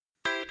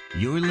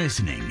You're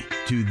listening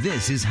to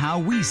This Is How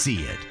We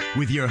See It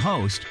with your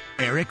host,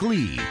 Eric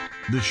Lee,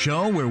 the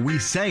show where we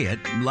say it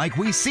like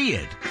we see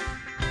it.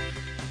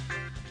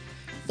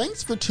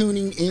 Thanks for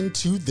tuning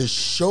into the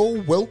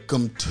show.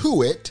 Welcome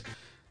to it.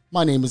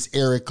 My name is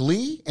Eric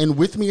Lee, and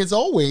with me as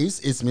always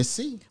is Miss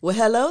C. Well,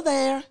 hello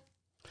there.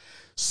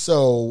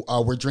 So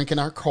we're drinking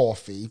our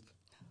coffee.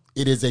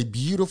 It is a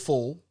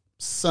beautiful,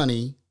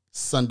 sunny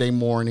Sunday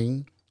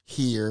morning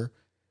here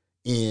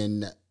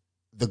in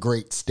the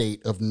great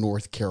state of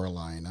North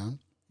Carolina,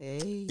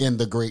 in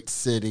the great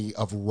city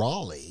of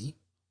Raleigh,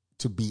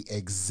 to be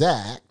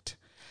exact,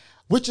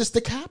 which is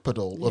the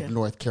capital of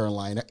North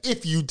Carolina,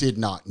 if you did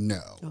not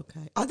know.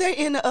 Okay. Are there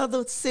any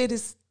other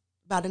cities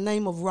by the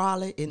name of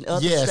Raleigh in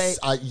other states?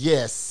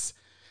 Yes.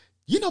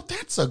 You know,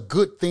 that's a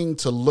good thing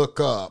to look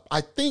up.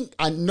 I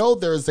know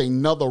there's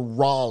another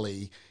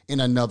Raleigh in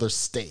another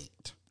state.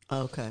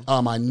 Okay.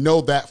 I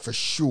know that for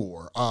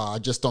sure. I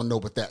just don't know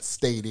what that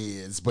state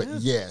is, but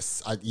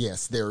yes,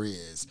 there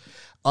is.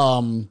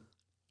 And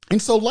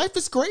so life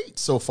is great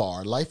so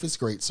far.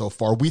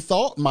 We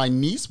thought my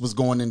niece was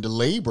going into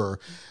labor.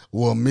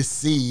 Well, Miss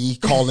C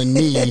calling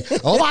me.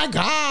 Oh my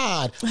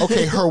God.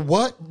 Okay, her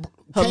what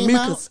came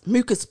out?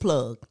 Mucus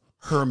plug.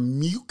 Her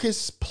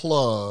mucus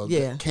plug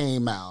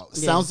came out.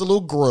 Yeah. Sounds a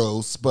little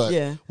gross,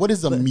 but what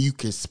is a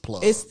mucus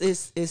plug?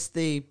 It's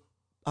the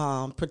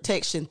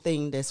protection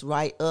thing that's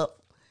right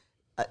up,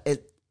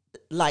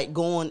 like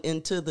going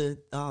into the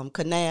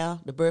canal,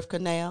 the birth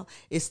canal.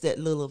 It's that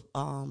little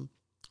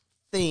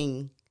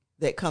thing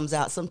that comes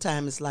out.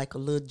 Sometimes it's like a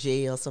little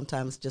gel.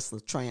 Sometimes it's just a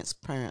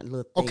transparent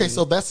little thing. Okay,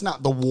 so that's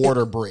not the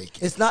water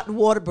breaking. It's not the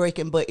water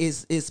breaking, but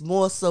it's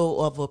more so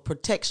of a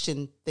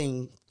protection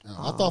thing.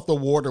 I thought the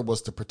water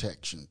was the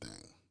protection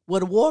thing. Well,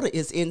 the water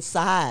is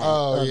inside.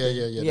 Oh, yeah.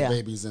 The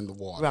baby's in the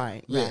water.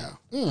 Right. Yeah.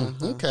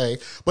 Okay.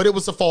 But it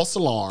was a false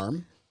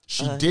alarm.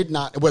 She did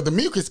not. Well, the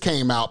mucus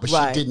came out, but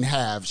she didn't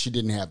have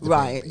the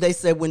right. baby. They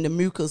said when the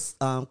mucus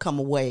pull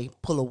away,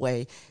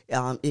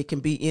 it can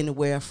be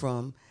anywhere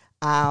from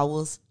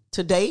hours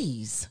to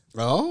days.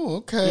 Oh,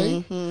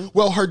 okay. Mm-hmm.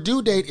 Well, her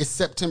due date is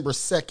September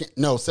 2nd.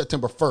 No,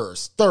 September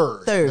 1st.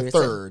 The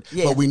 3rd.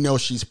 Yeah. But we know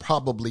she's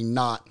probably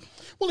not.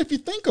 Well, if you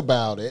think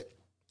about it,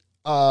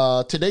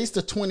 today's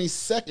the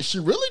 22nd. She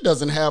really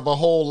doesn't have a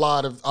whole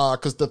lot of,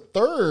 because the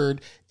 3rd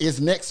is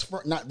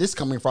not this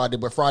coming Friday,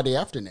 but Friday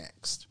after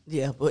next.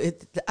 Yeah, but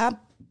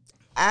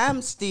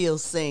I'm still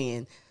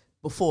saying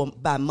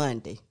by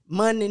Monday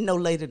no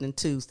later than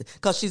Tuesday,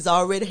 because she's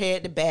already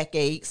had the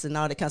backaches and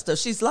all that kind of stuff.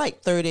 She's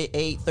like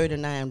 38,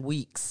 39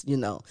 weeks,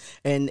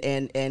 and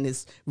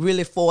it's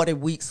really 40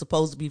 weeks,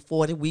 supposed to be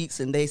 40 weeks,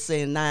 and they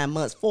say 9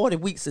 months. 40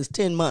 weeks is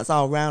 10 months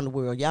all around the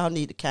world. Y'all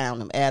need to count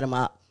them, add them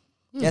up.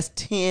 That's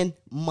 10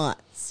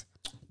 months.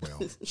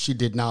 Well, she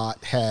did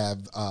not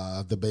have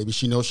the baby.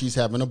 She knows she's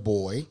having a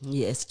boy.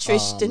 Yes,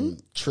 Tristan.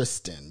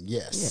 Tristan,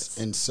 yes.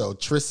 And so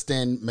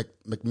Tristan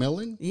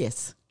McMillan?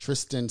 Yes.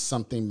 Tristan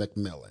something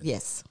McMillan.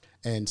 Yes.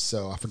 And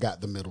so I forgot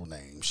the middle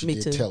name. She Me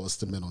did too. tell us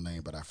the middle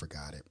name, but I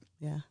forgot it.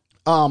 Yeah.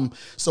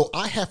 So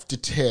I have to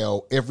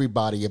tell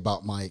everybody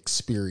about my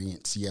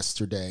experience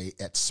yesterday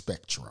at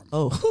Spectrum.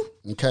 Oh.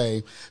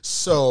 Okay.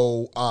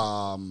 So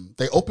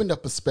they opened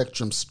up a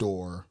Spectrum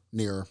store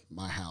near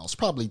my house,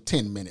 probably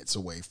 10 minutes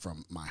away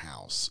from my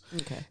house.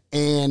 Okay.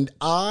 And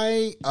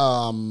I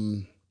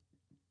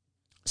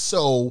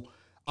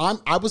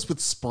was with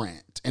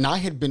Sprint, and I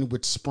had been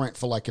with Sprint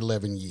for like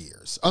 11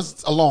 years.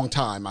 A long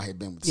time I had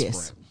been with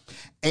Sprint.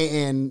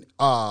 And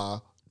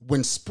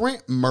when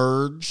Sprint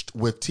merged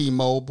with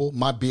T-Mobile,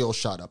 my bill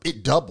shot up.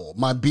 It doubled.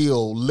 My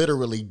bill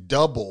literally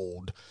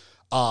doubled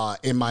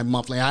in my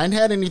monthly. I hadn't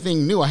had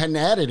anything new. I hadn't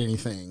added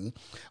anything,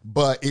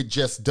 but it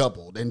just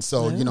doubled. And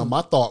so,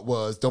 my thought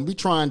was, don't be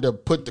trying to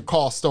put the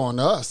cost on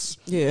us.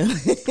 Yeah.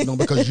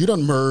 Because you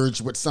done merged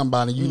with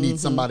somebody. You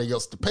need somebody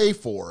else to pay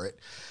for it.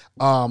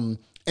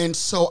 And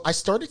so I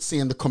started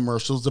seeing the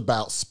commercials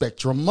about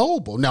Spectrum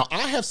Mobile. Now,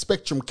 I have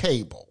Spectrum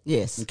Cable.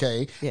 Yes.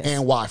 Okay. Yes.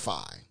 And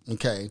Wi-Fi.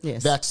 Okay.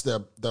 Yes. That's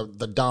the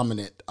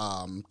dominant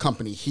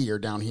company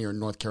down here in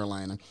North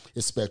Carolina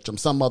is Spectrum.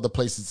 Some other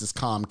places is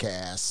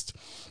Comcast.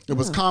 It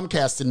was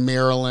Comcast in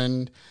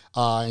Maryland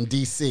and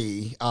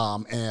DC,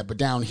 but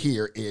down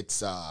here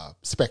it's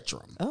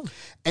Spectrum. Oh.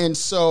 And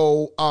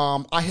so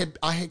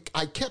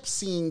I kept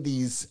seeing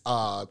these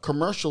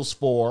commercials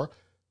for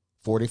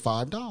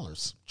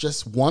 $45.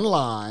 Just one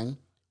line,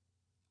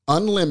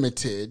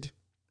 unlimited,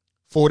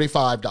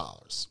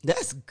 $45.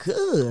 That's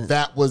good.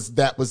 That was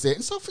it.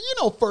 And so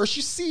first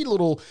you see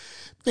little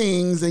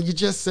things and you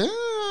just say,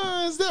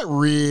 is that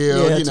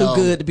real? Yeah, too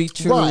good to be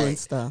true and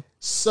stuff.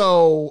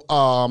 So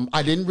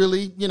I didn't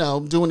really,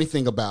 do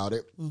anything about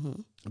it.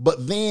 Mm-hmm.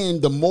 But then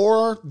the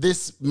more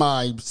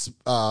my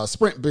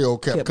Sprint bill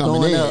kept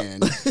coming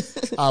in,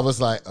 I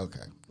was like,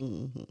 okay,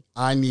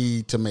 I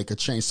need to make a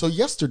change. So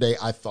yesterday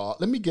I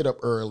thought, let me get up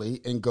early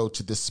and go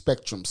to the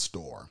Spectrum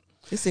store.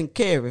 It's in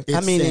Cary.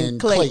 It's in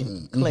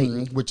Clayton.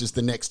 Clayton, which is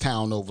the next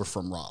town over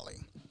from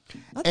Raleigh.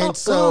 And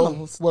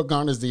so, well,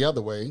 Garner's the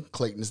other way.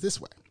 Clayton is this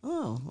way.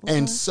 Oh, okay.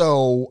 And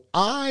so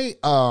I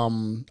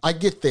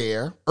get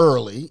there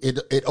early.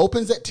 It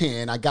opens at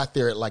 10. I got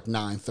there at like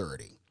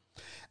 9:30.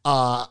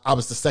 I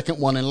was the second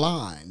one in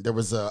line. There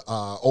was a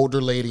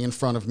older lady in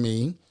front of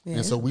me,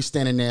 and so we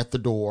standing there at the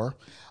door.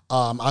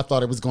 I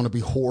thought it was going to be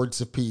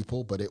hordes of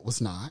people, but it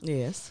was not.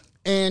 Yes.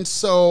 And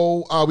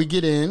so we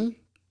get in,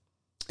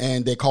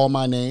 and they call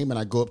my name, and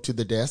I go up to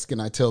the desk, and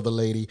I tell the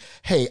lady,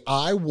 "Hey,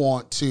 I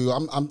want to.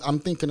 I'm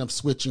thinking of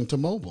switching to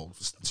mobile,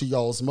 to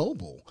y'all's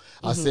mobile."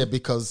 I said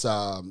because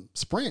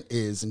Sprint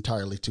is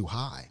entirely too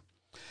high.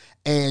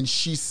 And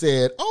she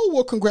said, "Oh,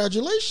 well,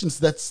 congratulations.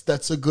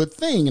 That's a good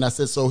thing." And I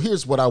said, "So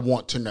here's what I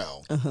want to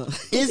know.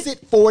 Is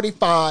it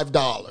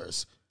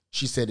 $45?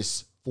 She said,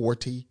 "It's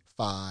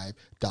 $45.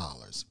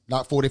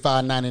 Not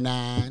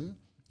 $45.99,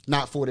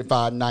 not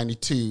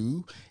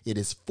 $45.92. It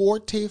is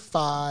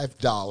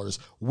 $45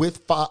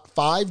 with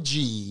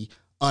 5G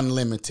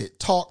unlimited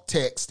talk,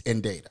 text,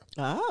 and data."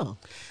 Oh.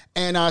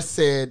 And I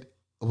said,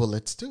 "Well,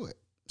 let's do it."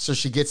 So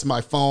she gets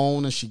my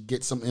phone and she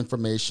gets some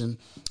information.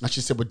 And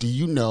she said, "Well, do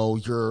you know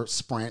your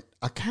Sprint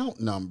account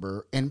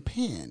number and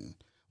PIN?"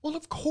 Well,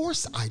 of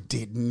course I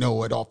didn't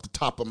know it off the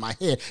top of my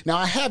head. Now,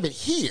 I have it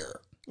here.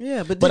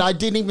 Yeah, but I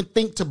didn't even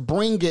think to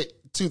bring it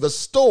to the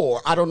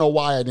store. I don't know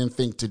why I didn't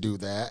think to do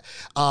that.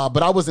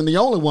 But I wasn't the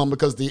only one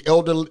because the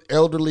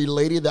elderly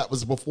lady that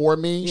was before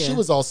me, she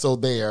was also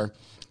there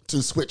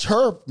to switch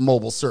her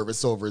mobile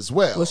service over as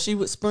well. Was she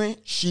with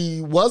Sprint?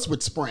 She was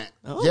with Sprint.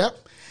 Oh. Yep.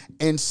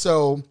 And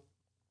so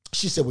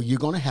she said, "Well, you're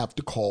going to have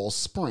to call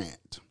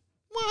Sprint."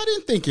 Well, I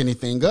didn't think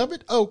anything of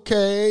it.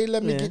 Okay,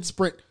 let me get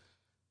Sprint.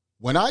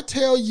 When I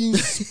tell you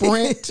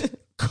Sprint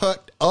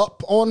cut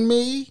up on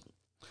me,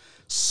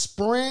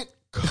 Sprint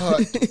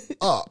cut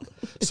up.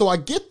 So I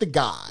get the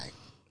guy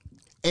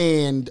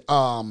and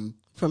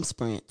from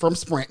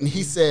Sprint. And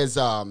he says,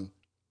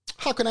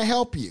 "How can I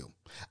help you?"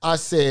 I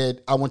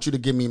said, "I want you to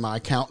give me my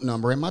account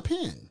number and my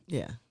PIN."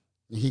 Yeah.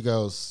 And he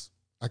goes,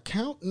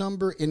 "Account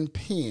number and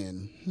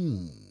PIN.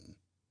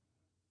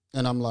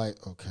 And I'm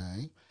like,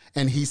 "Okay."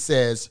 And he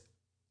says,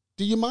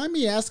 "Do you mind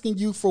me asking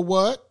you for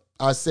what?"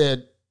 I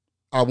said,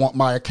 "I want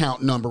my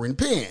account number and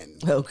PIN."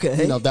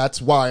 Okay.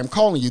 That's why I'm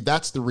calling you.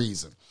 That's the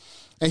reason.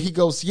 And he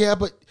goes, "Yeah,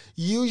 but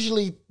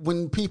usually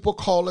when people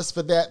call us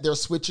for that, they're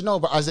switching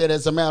over." I said,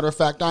 "As a matter of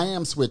fact, I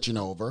am switching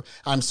over.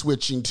 I'm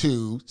switching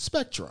to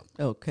Spectrum."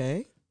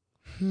 Okay.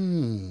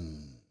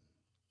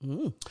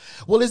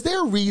 Well, is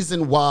there a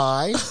reason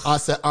why? I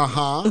said,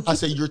 I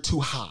said, "You're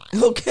too high."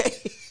 Okay.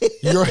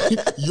 Your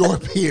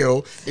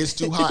bill is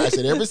too high. I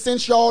said, "Ever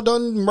since y'all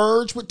done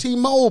merged with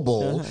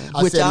T-Mobile,"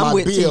 I Which said, I'm "My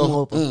with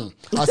bill." T-Mobile.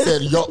 I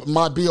said,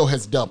 "My bill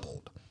has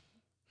doubled."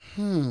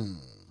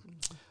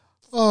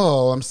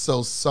 "Oh, I'm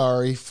so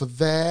sorry for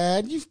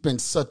that. You've been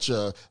such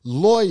a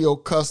loyal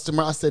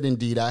customer." I said,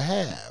 "Indeed, I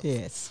have."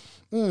 Yes.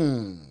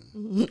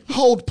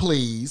 "Hold,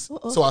 please."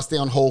 So I stay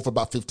on hold for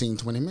about 15,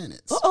 20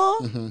 minutes.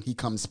 He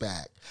comes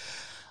back.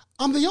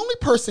 "I'm the only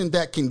person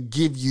that can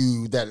give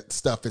you that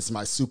stuff is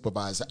my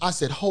supervisor." I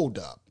said, "Hold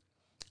up."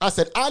 I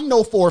said, "I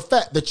know for a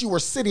fact that you were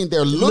sitting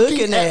there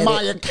looking at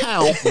my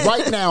account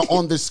right now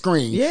on the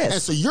screen." Yes.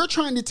 And so you're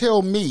trying to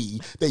tell me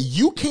that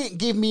you can't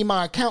give me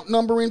my account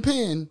number and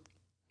PIN?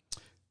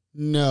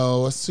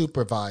 "No, a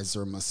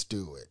supervisor must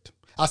do it."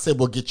 I said,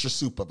 "Well, get your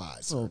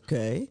supervisor."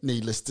 Okay.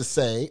 Needless to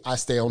say, I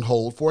stay on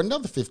hold for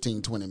another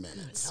 15, 20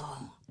 minutes.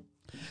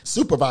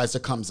 Supervisor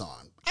comes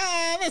on.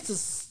 "This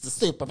is the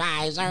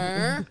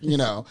supervisor."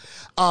 "Mr.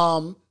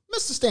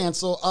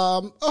 Stansel,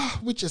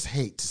 we just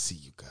hate to see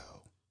you go."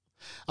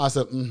 I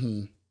said,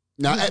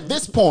 Now, at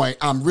this point,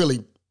 I'm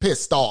really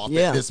pissed off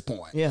at this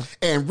point. Yeah.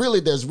 And really,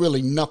 there's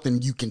really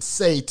nothing you can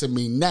say to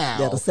me now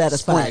That'll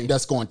satisfy you.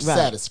 that's going to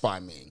satisfy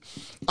me.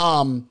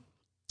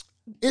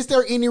 "Is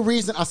there any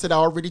reason?" I said, "I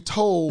already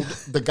told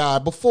the guy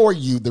before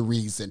you the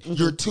reason.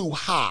 You're too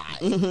high."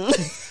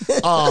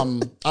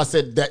 I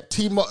said that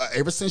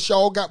ever since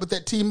y'all got with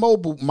that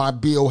T-Mobile, my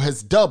bill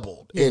has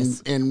doubled in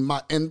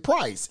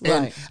price. Right.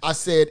 And I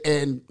said,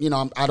 I'm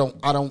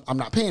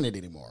not paying it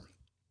anymore.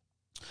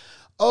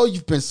 "Oh,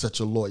 you've been such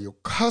a loyal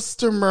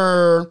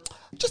customer.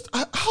 Just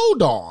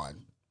hold on."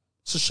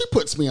 So she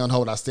puts me on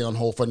hold. I stay on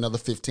hold for another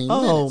 15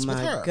 minutes with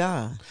her. Oh, my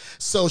God.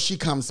 So she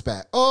comes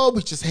back. "Oh,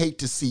 we just hate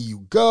to see you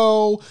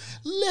go.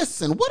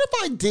 Listen, what if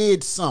I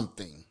did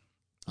something?"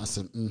 I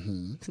said,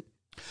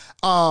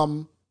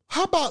 "How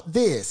about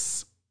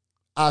this?"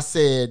 I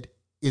said,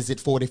 "Is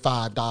it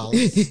 $45?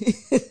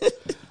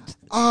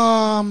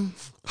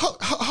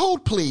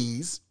 Hold,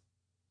 please."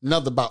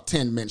 Another about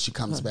 10 minutes, she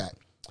comes back.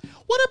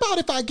 "What about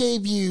if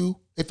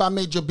I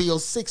made your bill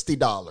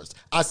 $60?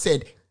 I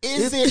said,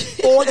 "Is it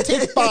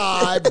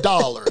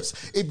 $45?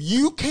 If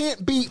you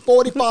can't beat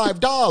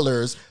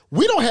 $45,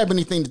 we don't have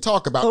anything to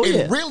talk about."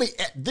 And really,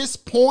 at this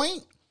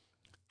point,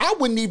 I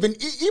wouldn't even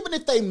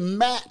if they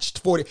matched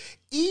 40,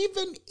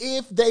 even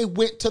if they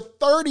went to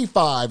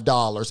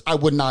 $35, I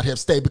would not have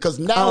stayed because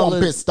now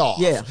I'm pissed off.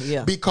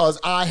 Yeah. Because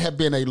I have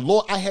been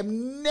I have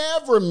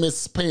never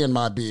missed paying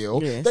my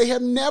bill. Yes. They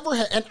have never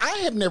had, and I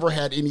have never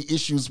had any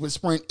issues with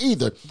Sprint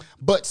either.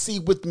 But see,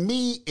 with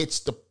me, it's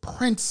the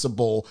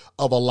principle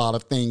of a lot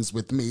of things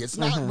with me. It's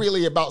not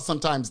really about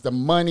sometimes the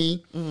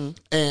money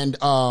and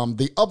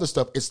the other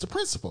stuff. It's the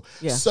principle.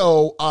 Yeah.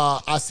 So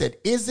I said,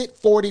 is it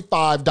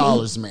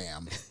 $45,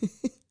 ma'am?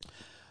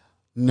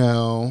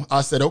 No.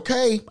 I said,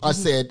 okay. I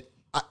said,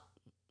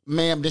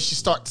 ma'am, did she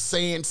start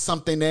saying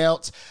something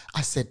else?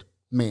 I said,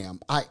 ma'am,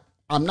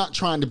 I'm not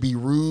trying to be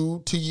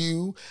rude to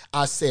you.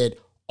 I said,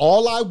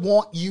 all I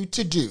want you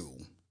to do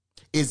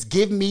is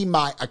give me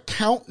my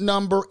account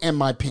number and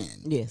my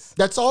PIN. Yes.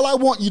 That's all I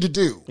want you to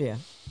do. Yeah.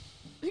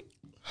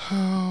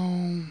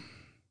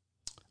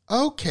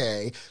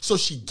 Okay. So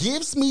she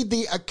gives me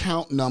the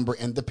account number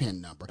and the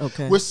PIN number.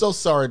 Okay. We're so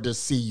sorry to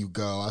see you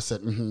go. I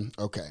said,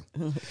 okay.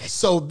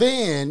 So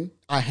then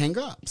I hang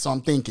up. So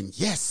I'm thinking,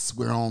 yes,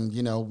 we're on,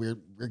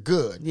 we're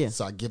good. Yeah.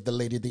 So I give the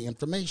lady the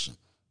information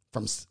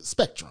from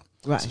Spectrum.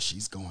 Right. So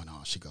she's going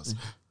on. She goes,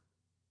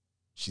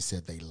 she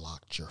said they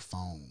locked your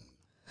phone.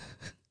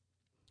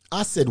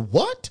 I said,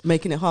 what?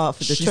 Making it hard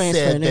for the She transfer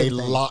said and they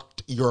everything.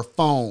 locked your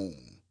phone.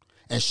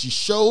 And she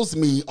shows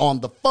me on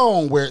the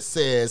phone where it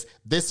says,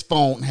 this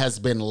phone has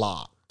been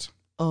locked.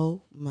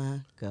 Oh,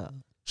 my God.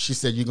 She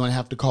said, you're going to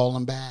have to call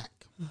them back.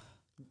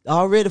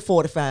 Already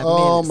 45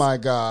 minutes. Oh, my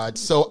God.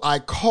 So I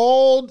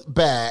called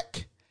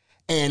back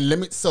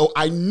and so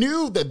I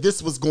knew that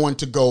this was going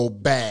to go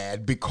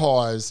bad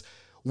because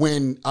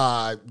when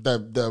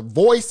the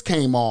voice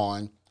came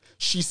on,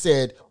 she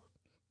said,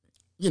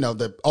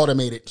 the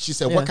automated, she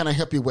said, what can I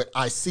help you with?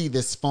 I see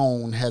this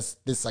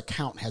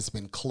account has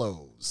been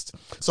closed.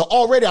 So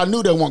already I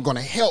knew they weren't going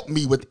to help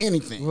me with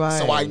anything. Right.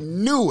 So I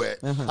knew it.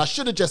 I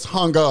should have just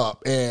hung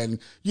up and,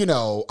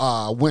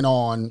 went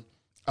on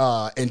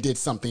and did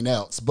something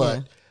else.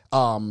 But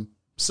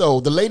so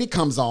the lady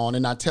comes on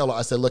and I tell her,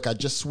 I said, look, I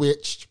just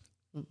switched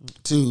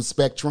to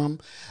Spectrum.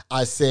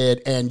 I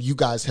said, and you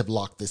guys have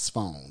locked this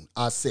phone.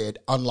 I said,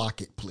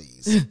 unlock it,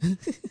 please.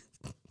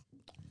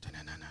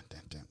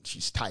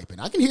 She's typing.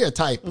 I can hear her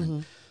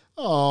typing.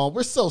 Oh,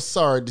 we're so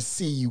sorry to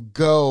see you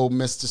go,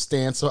 Mr.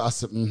 Stansel. I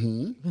said,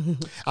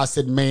 I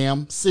said,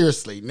 ma'am,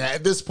 seriously. Now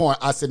at this point,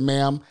 I said,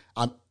 ma'am,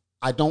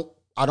 I don't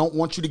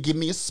want you to give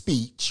me a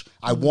speech.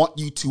 I want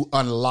you to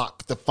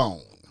unlock the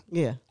phone.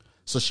 Yeah.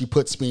 So she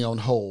puts me on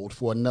hold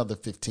for another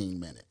 15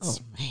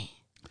 minutes. Oh, man.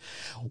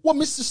 Well,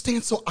 Mr.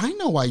 Stansel, I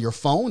know why your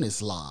phone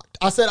is locked.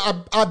 I said,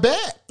 I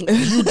bet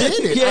you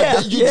did it. Yeah, I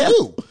bet you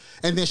do.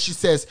 And then she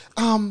says,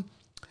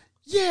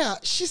 yeah,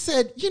 she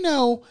said,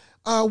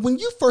 when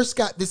you first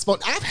got this phone,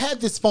 I've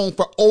had this phone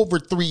for over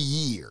 3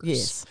 years.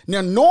 Yes.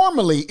 Now,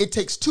 normally it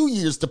takes 2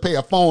 years to pay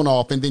a phone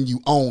off and then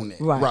you own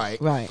it. Right.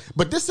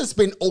 But this has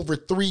been over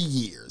 3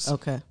 years.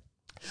 Okay.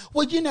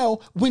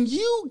 Well, when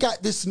you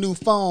got this new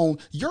phone,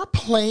 your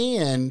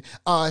plan,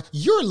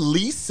 you're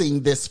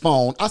leasing this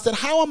phone. I said,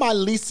 how am I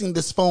leasing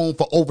this phone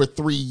for over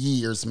 3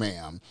 years,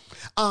 ma'am?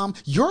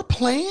 Your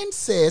plan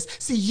says,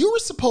 see, you were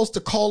supposed to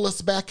call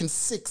us back in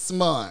 6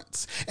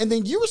 months. And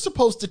then you were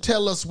supposed to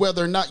tell us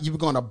whether or not you were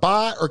going to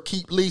buy or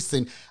keep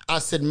leasing. I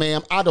said,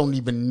 ma'am, I don't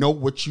even know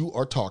what you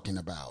are talking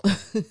about.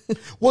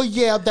 Well,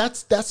 yeah,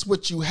 that's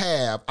what you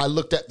have. I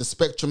looked at the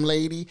Spectrum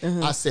lady.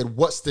 I said,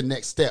 what's the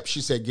next step?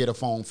 She said, get a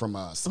phone from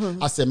us.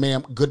 I said,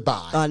 ma'am,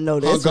 goodbye. I know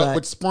that's Hung up right.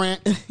 with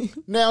Sprint.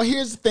 Now,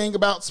 here's the thing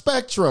about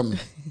Spectrum.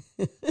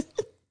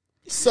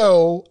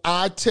 So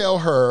I tell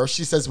her,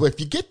 she says, well, if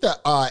you get the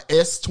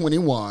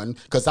S21,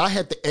 because I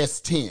had the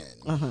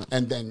S10,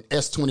 and then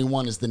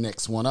S21 is the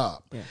next one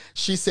up. Yeah.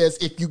 She says,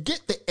 if you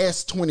get the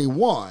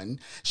S21,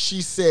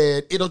 she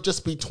said, it'll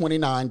just be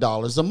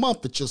 $29 a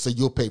month that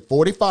you'll pay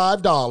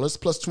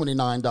 $45 plus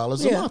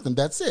 $29 a month, and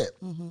that's it.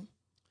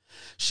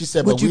 She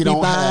said, Would but you we be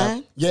don't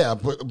buying?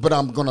 have, but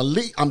I'm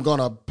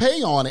gonna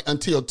pay on it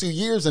until 2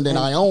 years, and then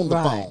I own the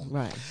phone.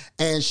 Right.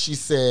 And she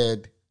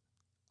said,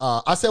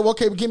 I said, well,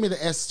 okay, well, give me the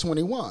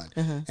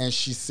S21. And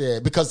she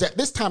said, because at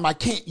this time I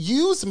can't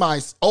use my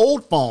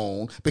old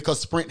phone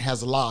because Sprint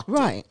has locked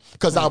it.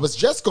 Because I was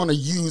just going to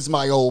use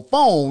my old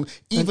phone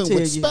even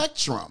with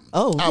Spectrum.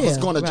 I was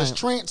going to just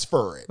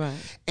transfer it. Right.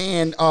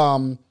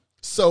 And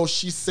so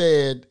she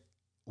said,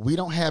 we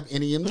don't have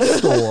any in the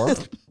store.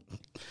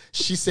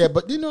 She said,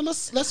 but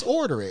let's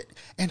order it.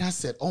 And I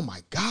said, oh my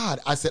God.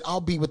 I said, I'll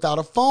be without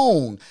a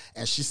phone.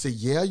 And she said,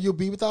 yeah, you'll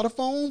be without a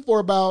phone for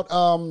about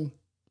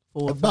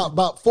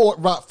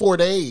 4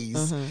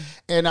 days.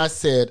 And I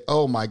said,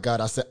 oh my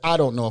God. I said, I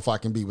don't know if I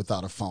can be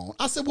without a phone.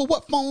 I said, well,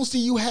 what phones do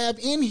you have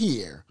in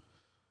here?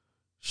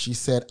 She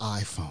said,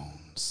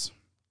 iPhones.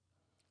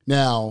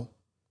 Now,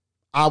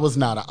 I was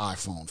not an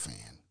iPhone fan.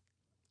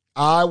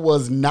 I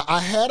was not.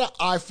 I had an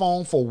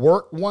iPhone for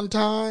work one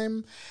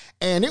time,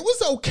 And it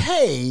was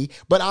okay,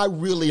 but I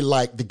really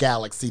like the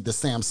Galaxy, the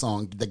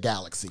Samsung, the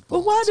Galaxy phone.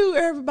 Well, why do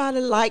everybody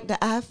like the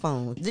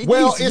iPhone?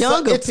 Well, These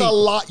it's a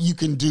lot you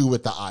can do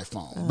with the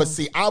iPhone. But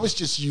see, I was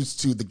just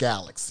used to the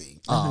Galaxy,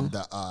 the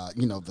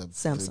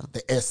Samsung.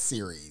 the S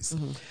series.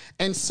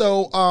 And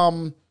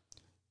so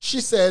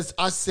she says,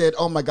 I said,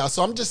 oh my God.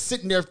 So I'm just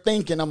sitting there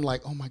thinking, I'm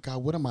like, oh my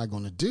God, what am I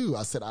going to do?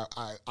 I said,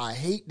 I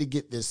hate to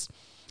get this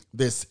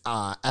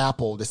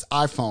Apple, this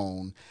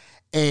iPhone.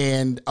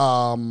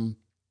 And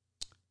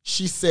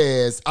she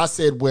says, I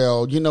said,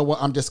 well, you know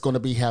what? I'm just going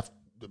to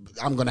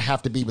I'm going to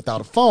have to be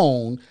without a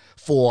phone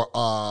for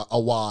a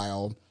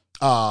while.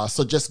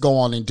 So just go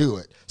on and do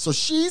it. So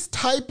she's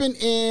typing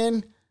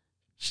in.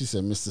 She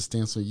said, Mr.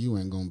 Stencil, you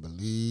ain't going to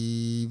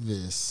believe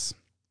this.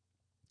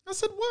 I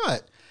said,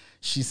 what?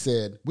 She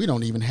said, we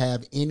don't even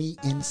have any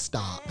in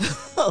stock.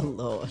 Oh,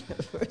 Lord.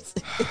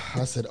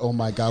 I said, oh,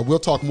 my God. We'll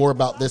talk more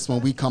about this when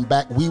we come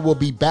back. We will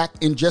be back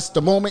in just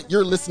a moment.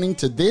 You're listening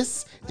to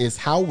This Is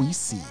How We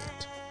See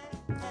It.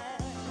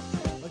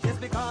 Just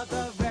because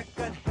the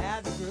record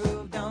has a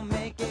groove, don't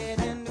make it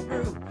in the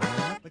groove.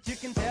 But you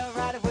can tell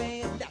right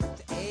away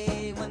left to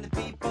A when the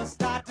people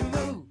start to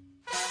move.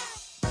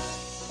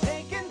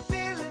 They can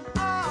feel it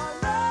all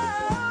over.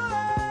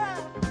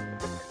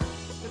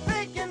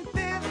 They can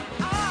feel it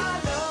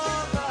all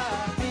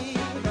over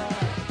people.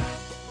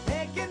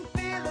 They can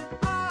feel it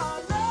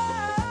all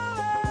over.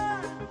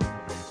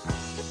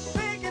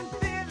 They can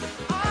feel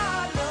it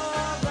all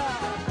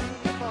over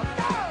people.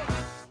 Go!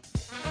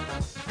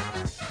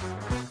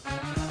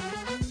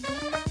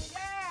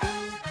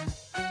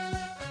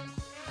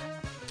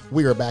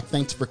 We are back.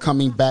 Thanks for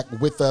coming back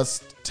with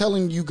us,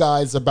 telling you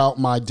guys about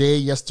my day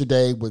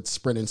yesterday with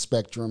Sprint and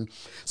Spectrum.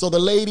 So the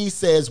lady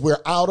says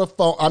we're out of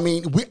phone. I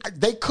mean,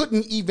 they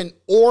couldn't even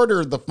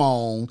order the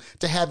phone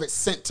to have it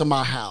sent to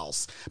my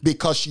house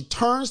because she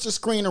turns the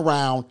screen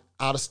around,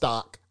 out of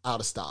stock,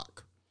 out of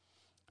stock.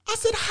 I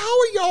said, how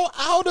are y'all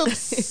out of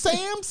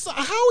Samsung?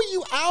 How are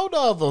you out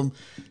of them?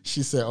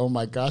 She said, oh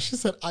my gosh. She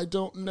said, I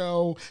don't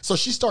know. So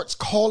she starts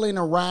calling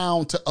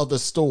around to other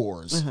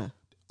stores.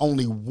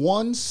 Only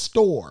one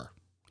store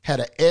had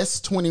a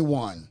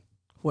S21.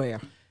 Where?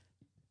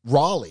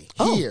 Raleigh,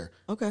 here.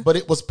 Okay. But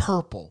it was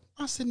purple.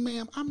 I said,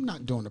 ma'am, I'm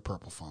not doing a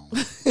purple phone.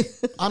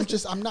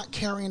 I'm not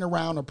carrying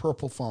around a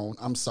purple phone.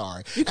 I'm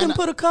sorry. You couldn't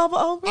put a cover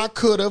over it? I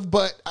could have,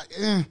 but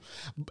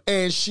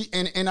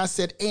and I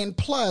said, and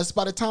plus,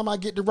 by the time I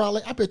get to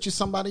Raleigh, I bet you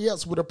somebody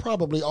else would have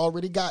probably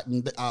already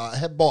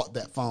had bought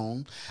that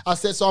phone. I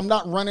said, so I'm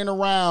not running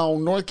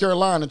around North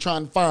Carolina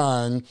trying to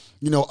find,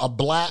 a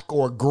black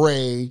or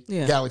gray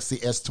Galaxy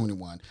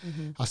S21.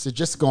 I said,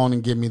 just go on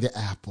and give me the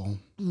Apple.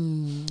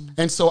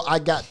 And so I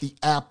got the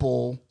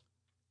Apple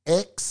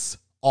XR,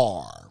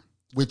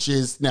 which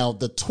is now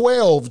the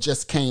 12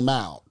 just came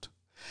out.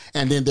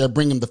 And then they're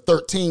bringing the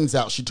 13s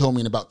out, she told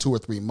me, in about 2 or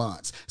 3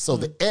 months. So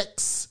the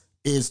X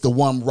is the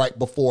one right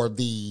before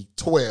the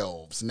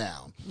 12s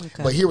now.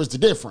 Okay. But here was the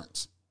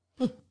difference.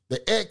 The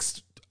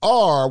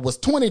XR was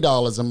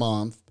 $20 a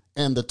month,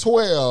 and the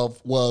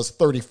 12 was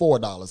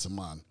 $34 a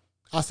month.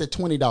 I said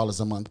 $20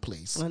 a month,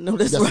 please. I know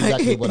that's right.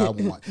 Exactly what I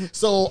want.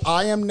 So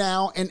I am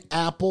now an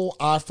Apple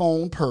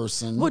iPhone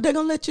person. Well, they're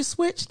going to let you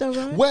switch though,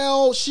 right?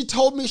 Well, she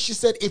told me, she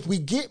said, if we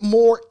get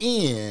more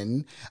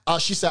in,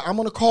 she said, I'm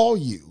going to call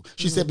you.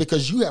 She said,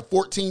 because you have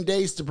 14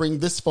 days to bring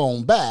this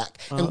phone back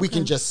and we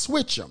can just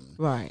switch them.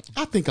 Right.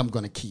 I think I'm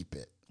going to keep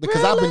it.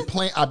 Because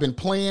really? I've been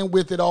playing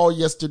with it all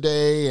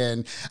yesterday,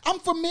 and I'm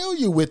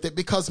familiar with it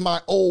because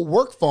my old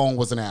work phone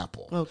was an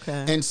Apple.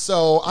 Okay. And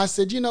so I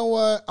said, you know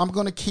what, I'm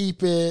going to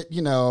keep it,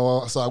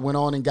 So I went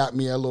on and got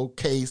me a little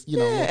case,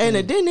 Yeah, and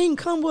it didn't even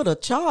come with a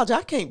charge.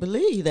 I can't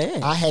believe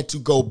that. I had to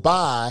go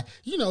buy,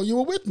 you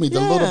were with me,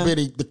 the little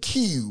bitty, the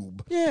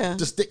cube. Yeah.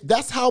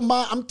 That's how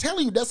I'm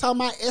telling you, that's how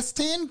my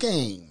S10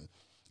 came.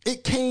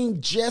 It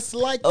came just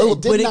like that. Oh,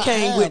 but it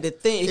came with the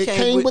thing. It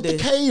came with the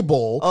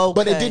cable,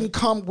 but it didn't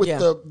come with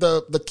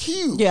the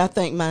cube. Yeah, I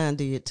think mine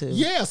did too.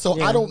 Yeah,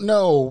 so I don't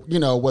know,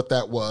 what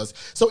that was.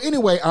 So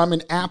anyway, I'm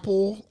an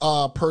Apple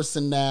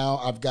person now.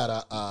 I've got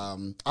a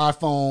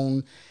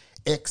iPhone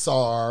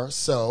XR,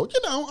 so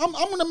I'm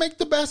going to make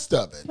the best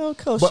of it. Of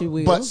course you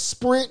will. But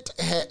Sprint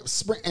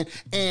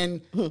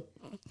and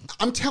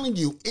I'm telling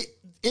you,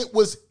 it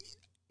was,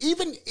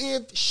 even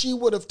if she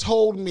would have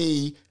told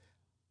me,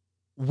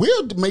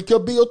 we'll make your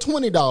bill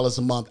 $20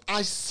 a month,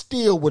 I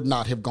still would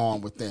not have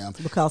gone with them.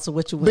 Because of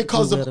what you went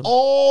Because of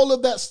all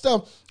of that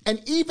stuff.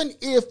 And even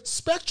if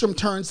Spectrum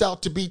turns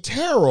out to be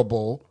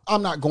terrible,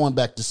 I'm not going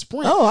back to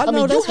Sprint. Oh, I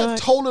know that's you have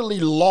totally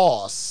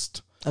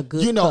lost a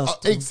good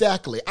customer.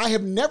 Exactly. I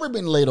have never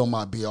been late on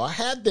my bill. I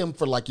had them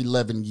for like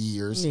 11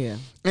 years. Yeah.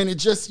 And it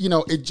just,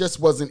 it just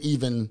wasn't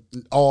even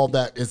all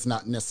that is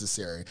not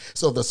necessary.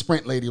 So the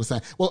Sprint lady was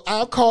saying, well,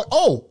 I'll call.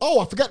 Oh,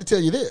 I forgot to tell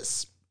you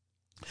this.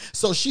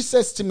 So she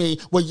says to me,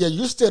 well, yeah,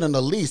 you're still in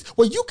a lease.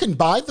 Well, you can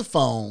buy the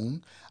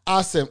phone.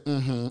 I said,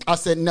 I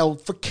said, no,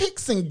 for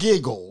kicks and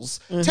giggles,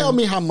 tell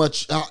me how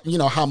much,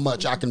 how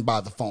much I can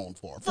buy the phone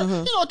for. I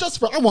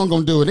wasn't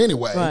going to do it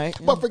anyway. Right.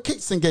 But for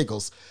kicks and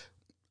giggles,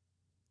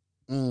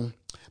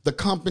 the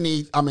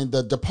company,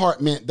 the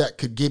department that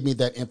could give me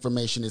that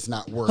information is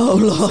not working. Oh,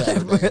 on Lord Saturday.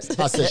 have mercy.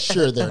 I said,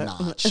 sure they're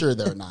not. Sure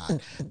they're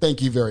not.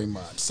 Thank you very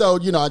much. So,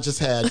 I just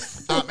had,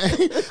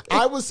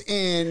 I was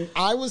in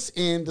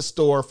the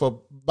store for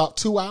about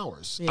 2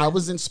 hours. Yeah. I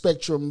was in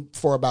Spectrum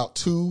for about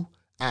 2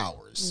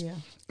 hours. Yeah.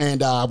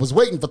 And I was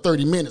waiting for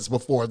 30 minutes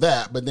before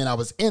that, but then I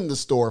was in the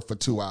store for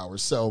 2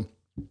 hours. So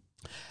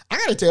I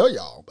got to tell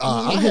y'all,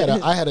 I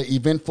had an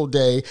eventful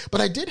day,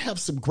 but I did have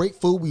some great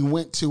food. We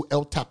went to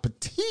El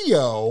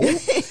Tapatio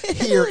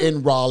here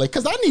in Raleigh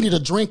because I needed a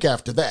drink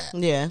after that.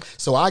 Yeah.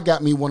 So I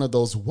got me one of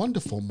those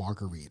wonderful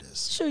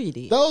margaritas. Sure you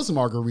did. Those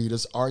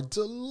margaritas are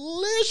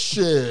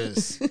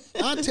delicious.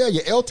 I tell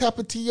you, El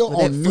Tapatio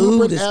Well, on that food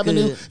Newbern is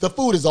Avenue. good. The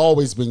food has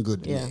always been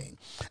good to Yeah. me.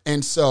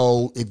 And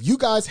so if you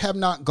guys have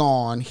not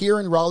gone here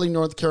in Raleigh,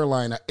 North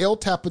Carolina, El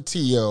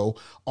Tapatio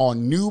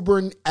on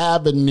Newbern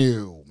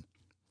Avenue,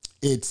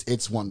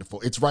 it's wonderful.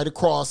 It's right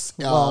across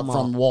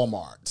from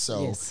Walmart.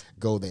 So Yes.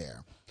 go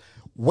there.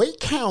 Wake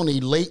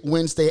County late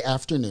Wednesday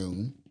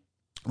afternoon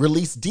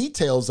released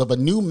details of a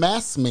new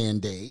mask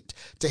mandate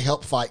to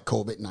help fight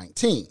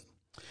COVID-19.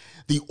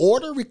 The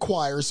order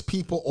requires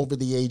people over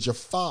the age of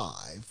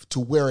 5 to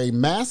wear a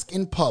mask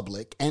in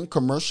public and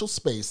commercial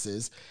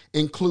spaces,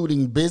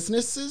 including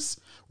businesses,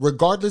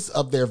 regardless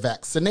of their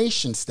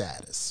vaccination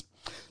status.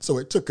 So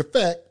it took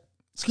effect,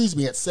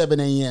 at 7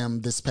 a.m.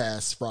 this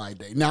past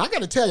Friday. Now, I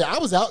got to tell you, I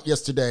was out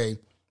yesterday.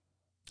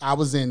 I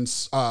was in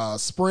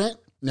Sprint.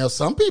 Now,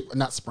 some people,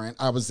 not Sprint,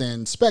 I was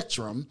in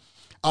Spectrum.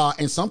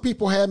 And some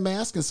people had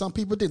masks and some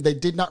people didn't. They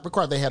did not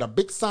require. They had a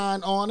big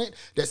sign on it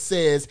that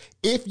says,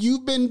 if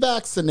you've been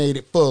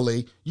vaccinated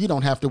fully, you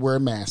don't have to wear a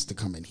mask to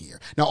come in here.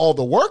 Now, all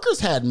the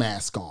workers had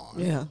masks on.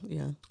 Yeah.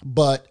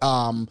 But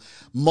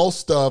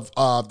most of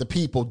the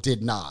people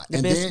did not.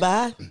 Best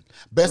Buy?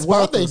 Best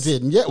Buy, they Workers.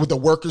 didn't. Yeah, well, the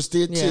workers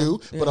did Yeah, too,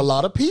 but a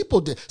lot of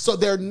people did. So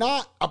they're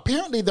not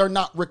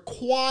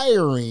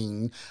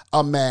requiring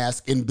a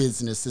mask in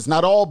businesses,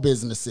 not all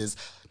businesses.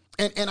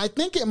 And I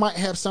think it might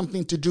have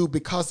something to do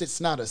because it's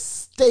not a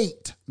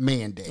state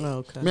mandate.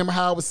 Okay. Remember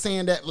how I was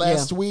saying that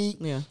last week?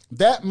 Yeah.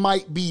 That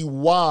might be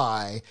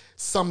why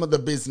some of the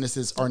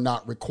businesses are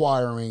not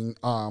requiring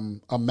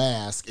a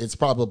mask. It's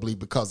probably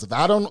because of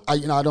I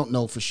don't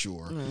know for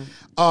sure.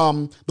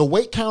 The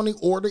Wake County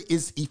order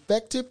is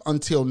effective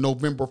until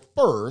November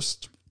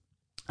 1st,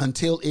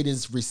 until it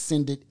is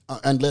rescinded,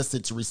 unless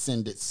it's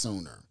rescinded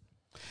sooner.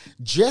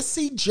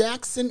 Jesse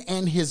Jackson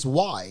and his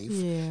wife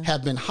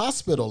have been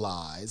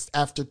hospitalized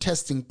after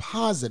testing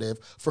positive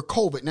for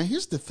COVID. Now,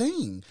 here's the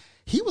thing.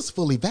 He was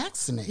fully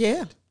vaccinated.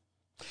 Yeah.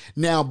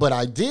 Now, but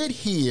I did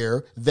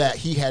hear that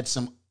he had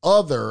some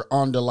other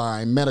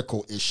underlying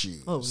medical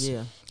issues. Oh,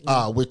 yeah.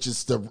 Which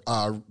is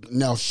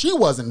now she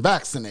wasn't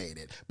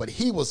vaccinated, but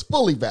he was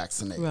fully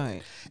vaccinated.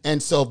 Right.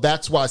 And so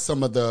that's why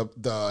some of the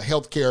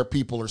healthcare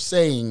people are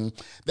saying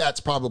that's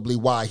probably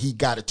why he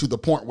got it to the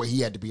point where he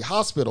had to be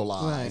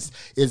hospitalized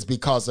is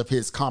because of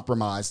his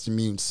compromised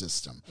immune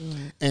system.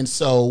 And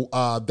so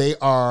they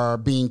are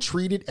being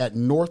treated at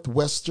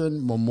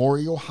Northwestern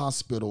Memorial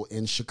Hospital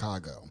in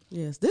Chicago.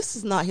 Yes. This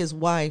is not his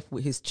wife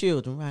with his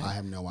children, right? I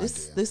have no idea.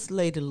 This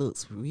lady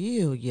looks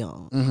real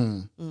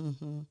young.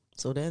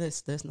 So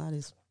that's not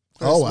his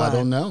first Oh, wife. I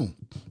don't know.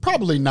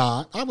 Probably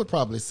not. I would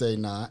probably say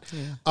not.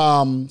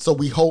 So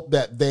we hope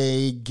that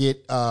they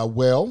get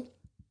well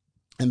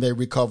and they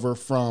recover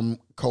from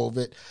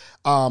COVID.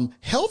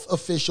 Health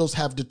officials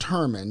have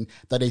determined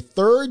that a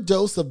third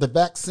dose of the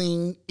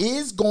vaccine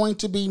is going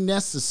to be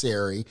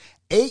necessary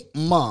 8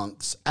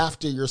 months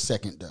after your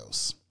second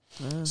dose.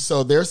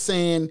 So they're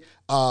saying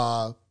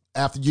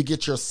after you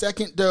get your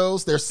second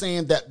dose, they're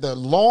saying that the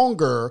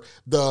longer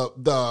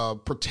the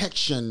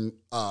protection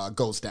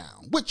goes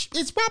down, which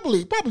is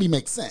probably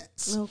makes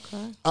sense.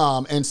 Okay.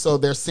 And so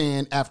they're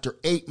saying after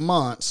 8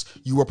 months,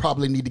 you will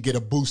probably need to get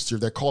a booster.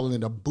 They're calling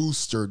it a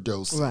booster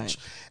dosage. Right.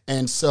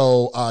 And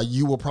so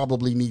you will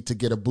probably need to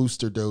get a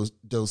booster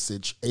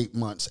dosage 8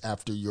 months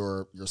after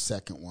your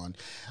second one.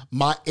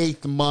 My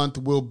 8th month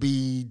will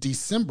be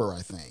December,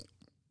 I think.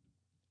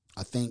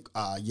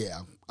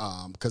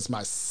 Because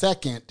my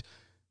second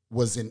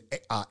was in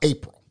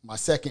April. My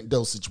second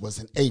dosage was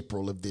in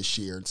April of this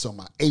year. And so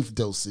my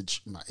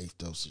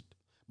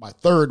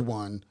third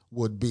one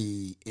would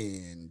be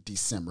in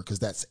December because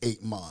that's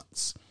 8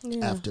 months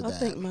after that. I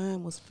think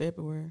mine was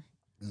February.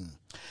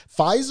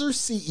 Pfizer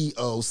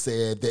CEO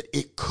said that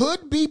it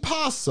could be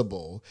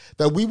possible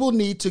that we will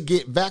need to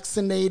get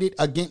vaccinated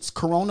against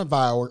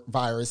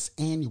coronavirus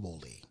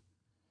annually.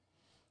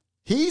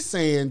 He's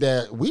saying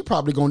that we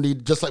probably going to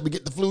need, just like we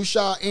get the flu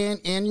shot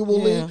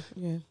annually.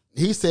 Yeah.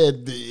 He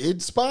said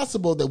it's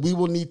possible that we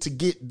will need to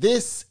get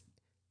this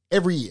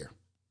every year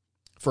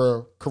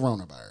for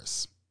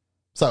coronavirus.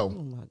 So,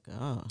 Oh my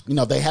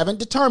God. they haven't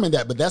determined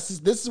that, but this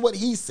is what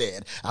he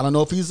said. I don't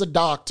know if he's a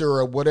doctor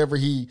or whatever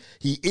he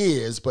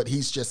is, but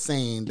he's just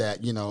saying that,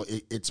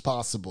 it's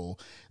possible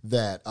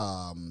that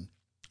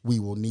we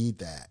will need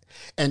that.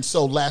 And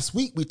so last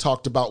week we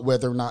talked about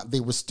whether or not they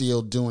were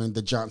still doing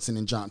the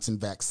Johnson & Johnson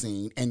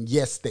vaccine. And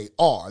yes, they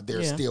are.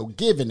 They're still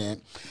giving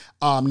it.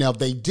 Now,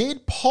 they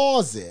did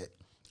pause it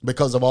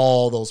because of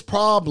all those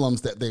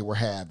problems that they were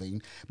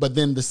having. But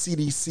then the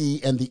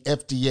CDC and the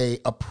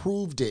FDA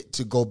approved it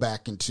to go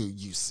back into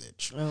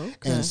usage. Oh,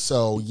 okay. And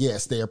so,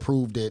 yes, they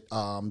approved it.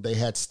 They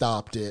had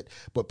stopped it,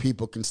 but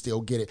people can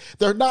still get it.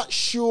 They're not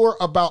sure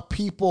about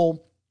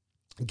people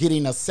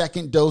getting a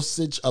second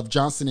dosage of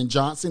Johnson &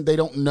 Johnson. They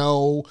don't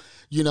know,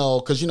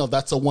 because,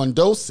 that's a one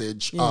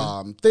dosage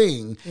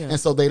thing. Yeah. And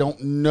so they don't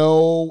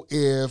know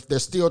if they're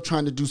still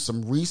trying to do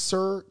some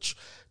research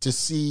to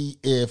see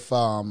if,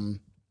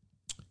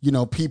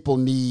 people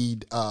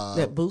need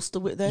that booster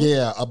with that.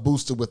 Yeah, a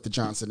booster with the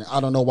Johnson.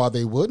 I don't know why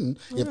they wouldn't.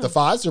 Yeah. If the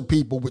Pfizer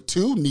people with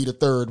two need a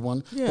third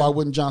one, why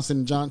wouldn't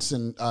Johnson &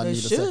 Johnson need a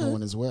second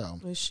one as well?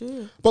 They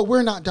should. But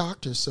we're not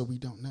doctors, so we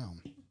don't know.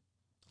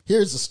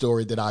 Here's a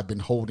story that I've been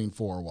holding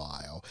for a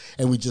while,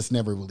 and we just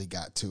never really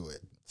got to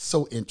it.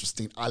 So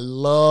interesting. I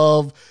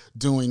love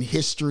doing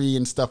history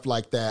and stuff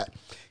like that.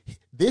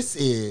 This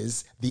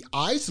is the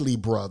Isley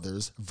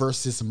Brothers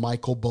versus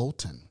Michael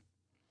Bolton.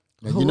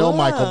 Now, you know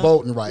Michael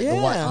Bolton, right?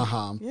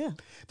 Yeah. Yeah.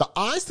 The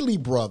Isley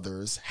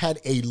Brothers had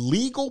a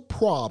legal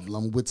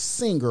problem with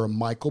singer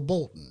Michael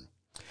Bolton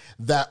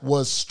that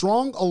was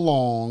strung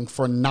along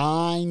for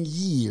 9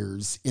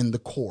 years in the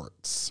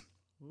courts.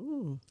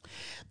 Ooh.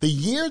 The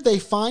year they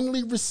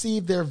finally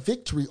received their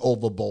victory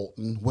over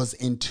Bolton was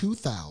in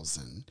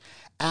 2000,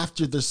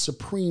 after the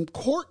Supreme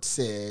Court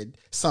said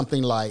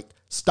something like,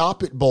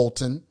 "Stop it,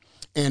 Bolton,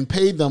 and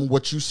pay them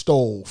what you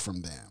stole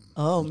from them."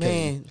 Oh,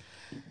 man.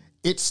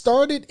 It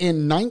started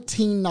in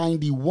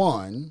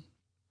 1991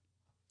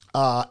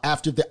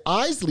 after the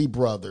Isley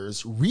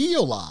Brothers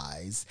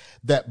realized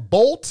that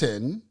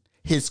Bolton,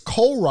 his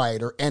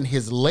co-writer, and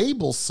his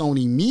label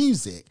Sony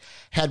Music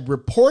had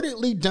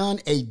reportedly done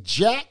a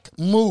jack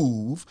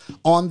move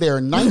on their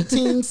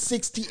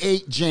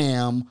 1968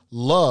 jam,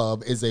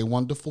 Love is a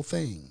Wonderful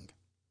Thing.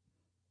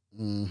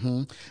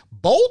 Mm-hmm.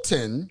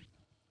 Bolton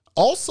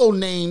also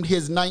named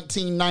his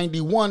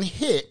 1991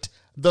 hit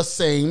the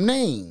same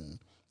name,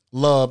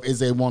 Love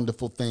is a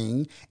Wonderful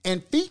Thing,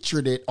 and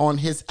featured it on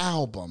his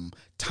album,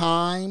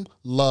 Time,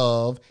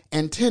 Love,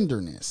 and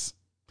Tenderness.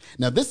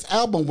 Now, this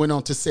album went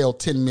on to sell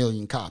 10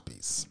 million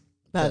copies.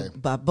 By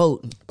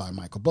Bolton. By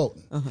Michael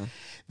Bolton. Uh-huh.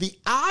 The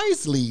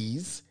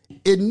Isleys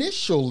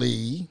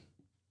initially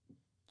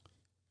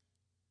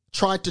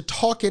tried to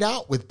talk it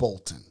out with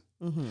Bolton.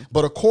 Mm-hmm.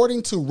 But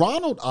according to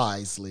Ronald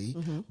Isley,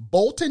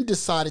 Bolton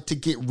decided to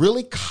get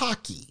really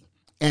cocky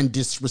and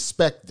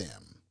disrespect them.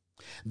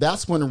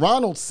 That's when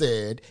Ronald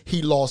said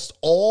he lost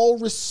all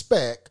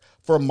respect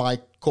for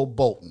Michael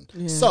Bolton.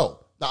 Yeah.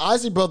 So the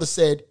Isley Brothers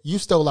said, "You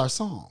stole our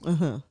song.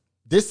 Uh-huh.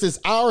 This is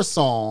our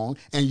song,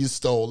 and you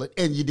stole it,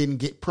 and you didn't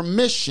get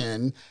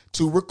permission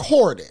to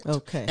record it."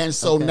 Okay. And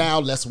so now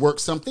let's work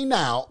something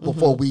out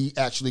before we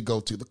actually go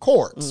to the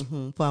courts.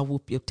 Before I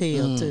whoop your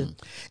tail, too.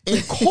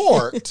 In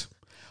court,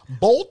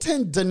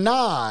 Bolton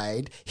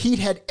denied he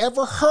had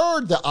ever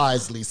heard the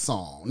Isley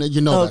song.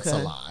 Now, that's a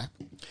lie.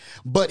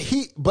 But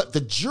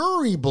the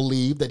jury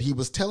believed that he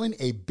was telling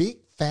a big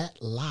fat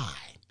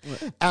lie.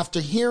 After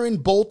hearing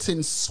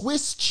Bolton's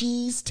Swiss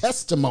cheese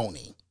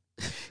testimony.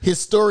 His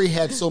story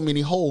had so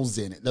many holes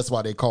in it. That's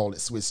why they call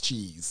it Swiss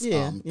cheese.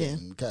 Thing,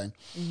 okay.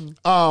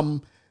 Mm-hmm.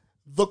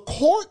 The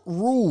court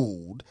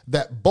ruled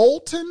that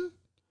Bolton,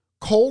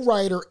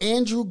 co-writer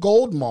Andrew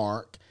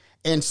Goldmark,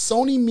 and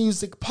Sony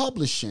Music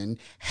Publishing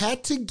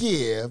had to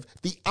give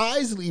the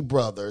Isley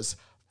Brothers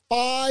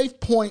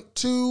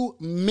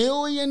 $5.2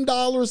 million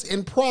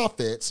in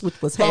profits.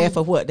 Which was half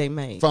of what they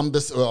made. From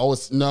this,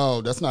 no,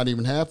 that's not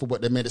even half of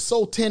what they made. It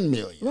sold 10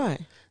 million.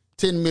 Right.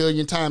 10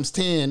 million times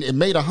 10, it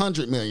made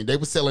 100 million. They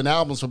were selling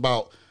albums for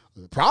about,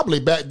 probably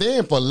back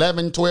then, for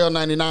 $11,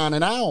 $12.99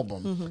 an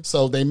album. Mm-hmm.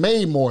 So they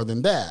made more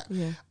than that.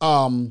 Yeah.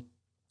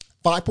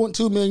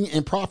 5.2 million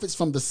in profits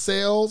from the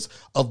sales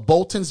of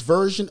Bolton's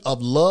version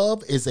of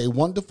Love is a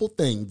Wonderful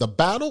Thing. The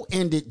battle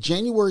ended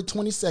January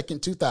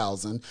 22nd,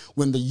 2000,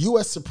 when the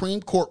U.S.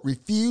 Supreme Court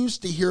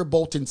refused to hear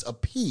Bolton's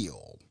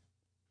appeal.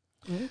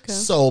 Okay.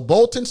 So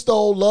Bolton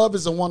stole Love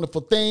is a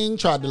Wonderful Thing,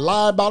 tried to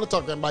lie about it,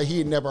 talking about he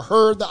had never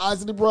heard the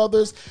Isley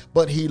Brothers,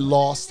 but he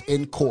lost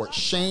in court.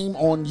 Shame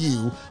on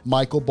you,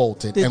 Michael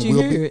Bolton. Did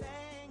you hear it?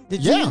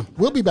 Yeah,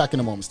 we'll be back in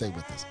a moment. Stay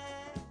with us.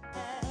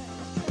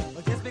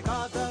 Well, just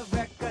because the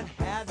record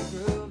has a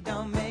groove,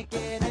 don't make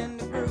it in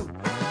the groove.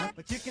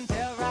 But you can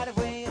tell right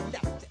away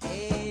left to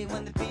A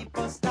when the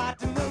people start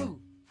to move.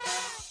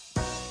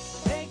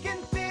 They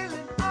can feel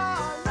it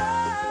all over.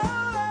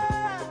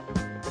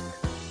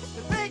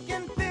 They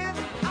can feel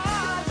it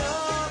all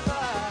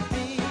over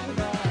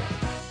people.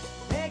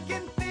 They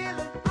can feel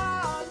it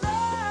all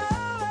over.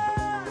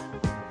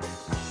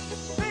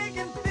 They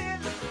can feel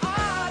it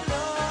all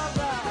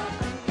over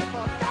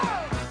people. Go!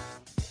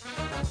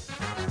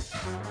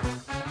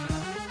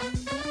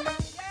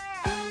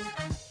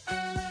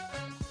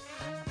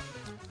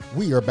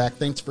 We are back.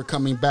 Thanks for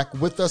coming back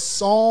with us.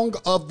 Song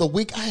of the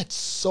week. I had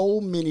so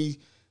many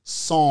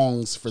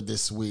songs for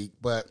this week,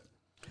 but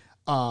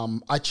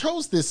I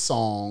chose this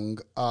song.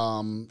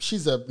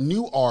 She's a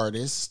new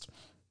artist,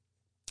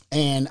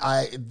 and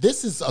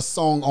this is a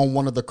song on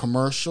one of the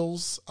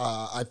commercials.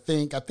 I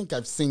think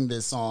I've seen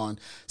this on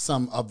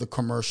some of the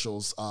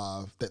commercials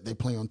that they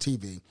play on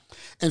TV.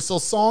 And so,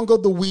 song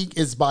of the week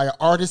is by an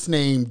artist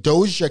named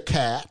Doja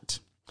Cat,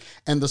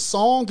 and the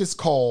song is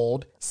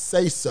called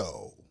 "Say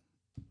So."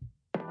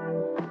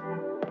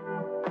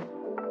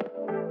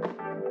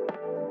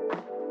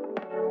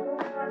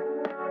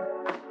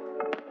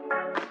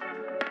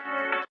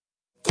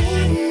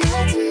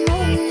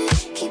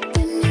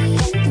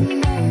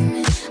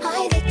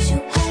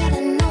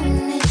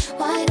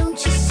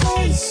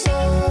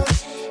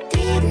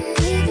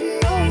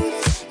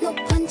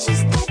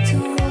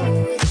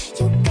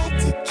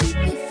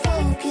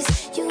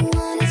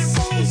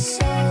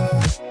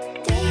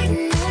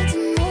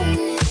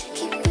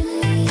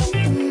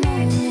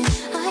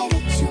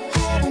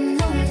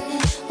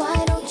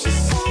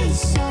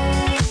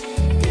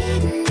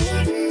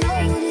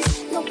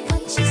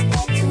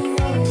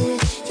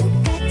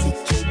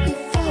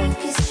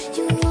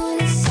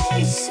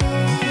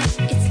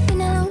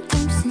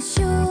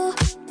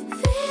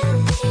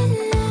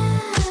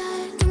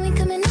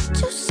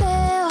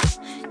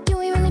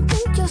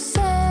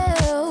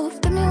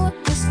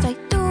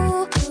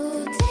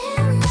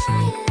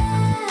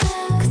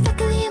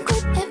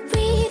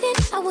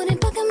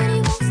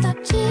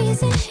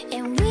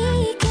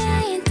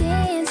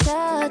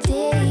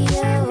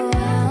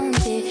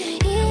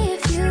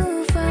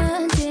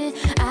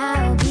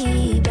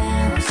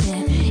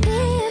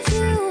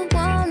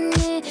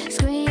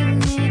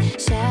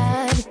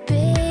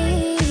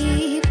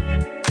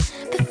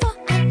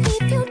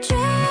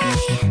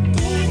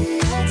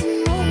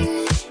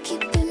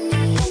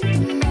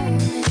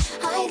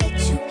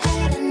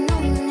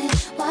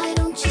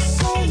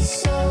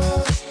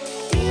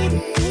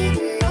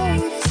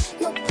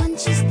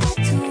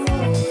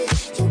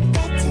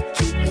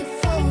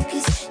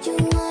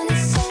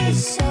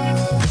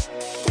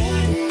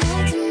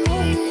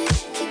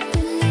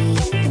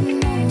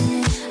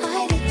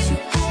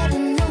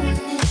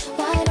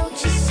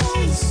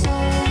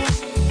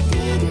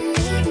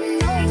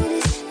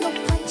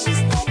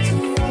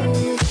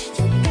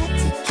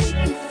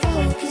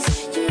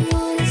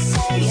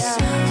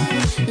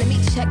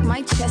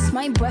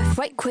 My breath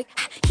right quick.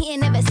 He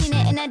ain't never seen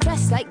it in a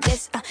dress like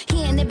this.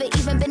 He ain't never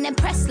even been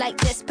impressed like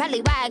this.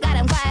 Probably why I got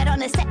him quiet on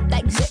the set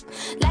like zip.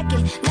 Like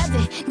it, love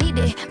it, need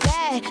it,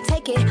 bad.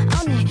 Take it,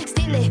 own it,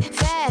 steal it,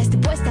 fast. The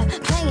boy stop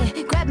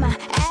playing, grab my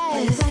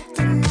ass.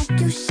 Acting like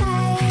you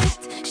shy.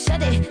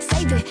 Shut it,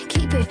 save it,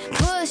 keep it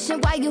pushing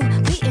while you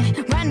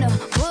beating round the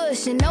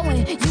bush and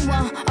knowing you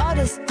want all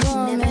this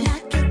woman. Never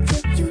knock it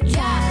till you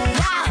try.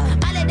 Yeah.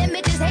 All of them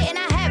bitches hating,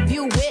 I have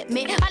you with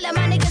me. All of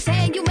my niggas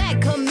saying you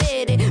mad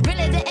committed.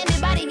 Really to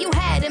anybody, you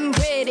had them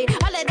pretty.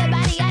 All of the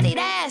body, I need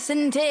ass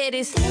and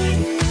titties.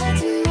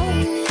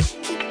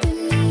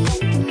 Keeping me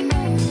in the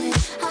moment.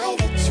 I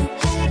bet you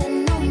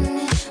hadn't known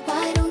it.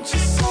 Why don't you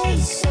say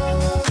so?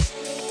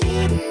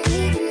 Didn't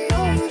even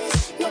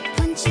notice. No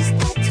punches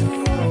that to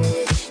roll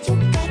with. You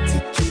got to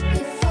keep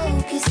me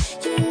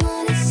focused. You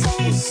wanna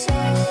say so?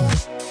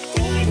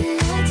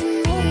 Didn't have to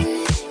moan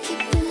it.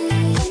 Keeping me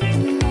in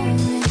the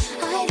moment.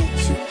 I bet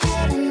you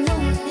hadn't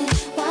known it.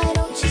 Why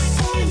don't you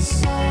say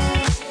so?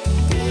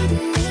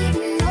 Didn't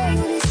even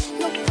notice.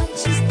 No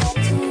punches that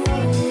to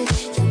roll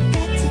with. You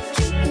got to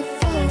keep me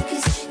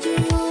focused. You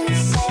wanna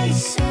say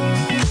so?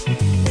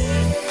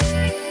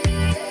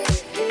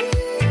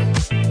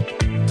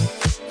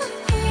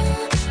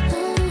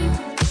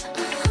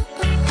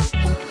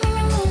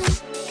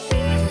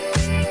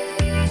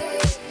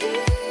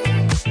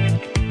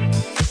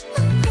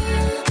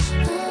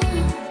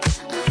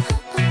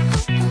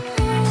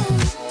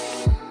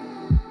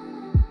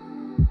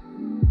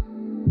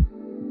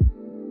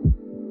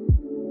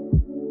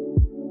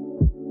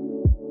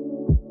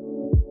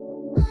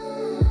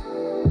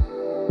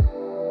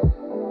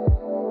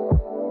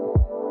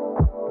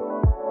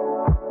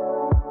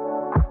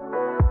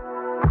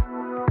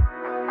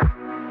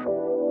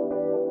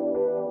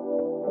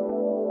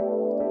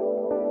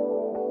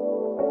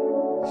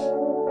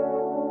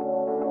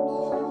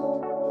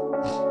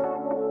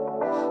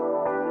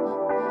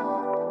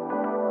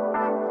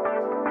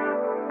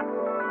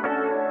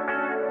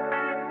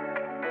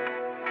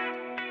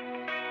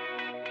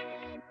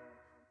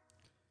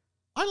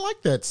 I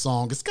like that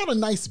song. It's got a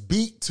nice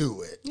beat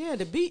to it. Yeah,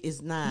 the beat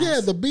is nice.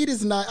 Yeah, the beat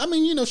is nice. I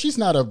mean, you know, she's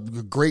not a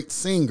great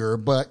singer,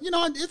 but you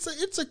know,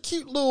 it's a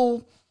cute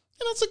little,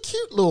 it's a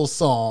cute little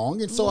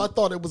song. And so I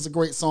thought it was a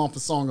great song for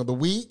Song of the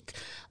Week.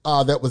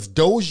 That was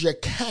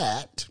Doja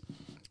Cat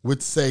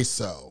with Say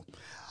So.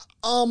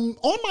 On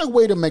my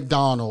way to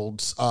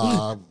McDonald's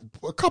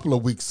a couple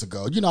of weeks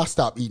ago, you know, I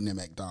stopped eating at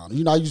McDonald's.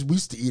 You know, we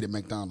used to eat at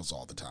McDonald's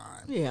all the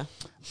time. Yeah.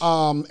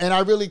 And I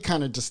really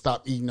kind of just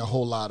stopped eating a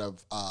whole lot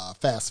of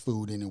fast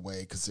food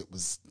anyway because it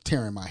was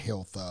tearing my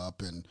health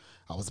up and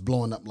I was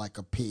blowing up like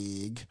a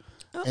pig.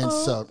 And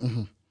so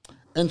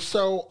And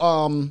so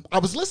I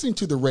was listening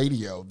to the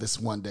radio this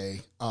one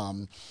day,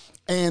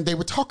 and they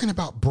were talking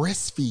about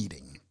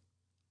breastfeeding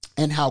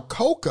and how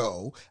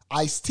Coco,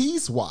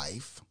 Ice-T's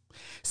wife,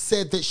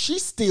 said that she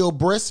still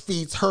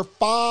breastfeeds her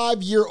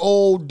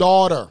 5-year-old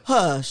daughter.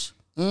 Hush.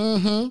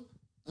 And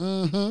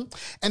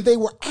they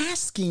were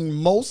asking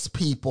most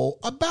people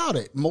about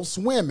it, most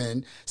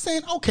women,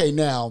 saying, okay,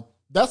 now,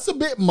 that's a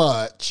bit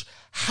much.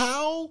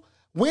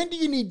 When do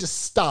you need to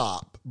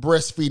stop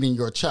breastfeeding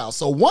your child?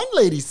 So one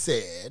lady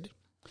said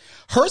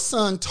her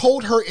son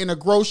told her in a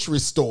grocery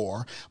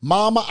store,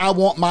 Mama, I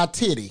want my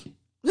titty.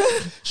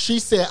 She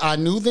said, I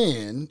knew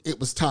then it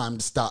was time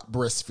to stop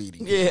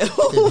breastfeeding. Yeah.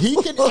 If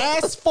he can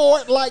ask for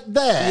it like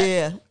that,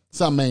 Yeah.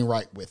 something ain't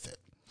right with it.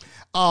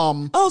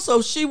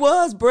 So she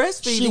was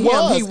breastfeeding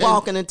him. He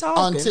walking and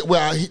talking.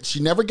 She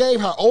never gave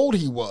how old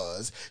he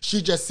was.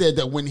 She just said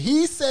that when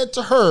he said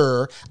to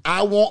her,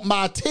 I want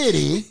my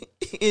titty,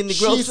 in the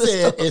she grocery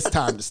said, store. it's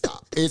time to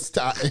stop. It's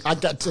time. I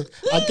got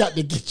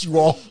to get you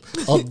off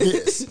of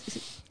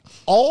this.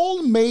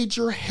 All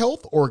major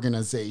health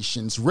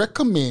organizations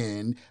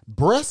recommend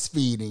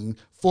breastfeeding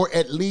for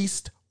at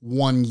least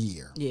 1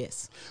 year.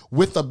 Yes.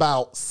 With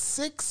about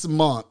 6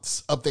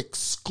 months of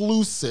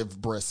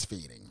exclusive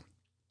breastfeeding,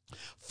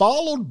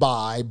 followed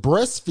by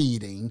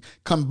breastfeeding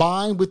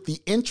combined with the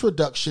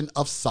introduction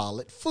of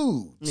solid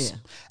foods. Yeah.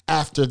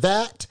 After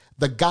that,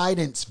 the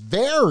guidance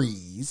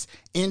varies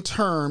in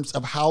terms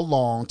of how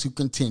long to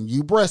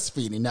continue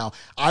breastfeeding. Now,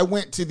 I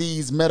went to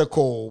these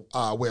medical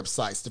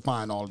websites to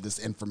find all of this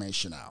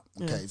information out.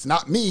 Okay, It's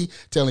not me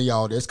telling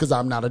y'all this because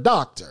I'm not a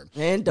doctor.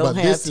 And don't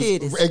have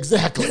titties.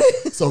 Exactly.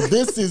 So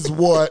this is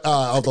what,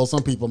 although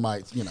some people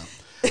might, this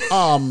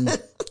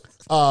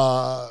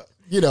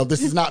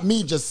is not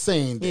me just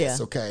saying this,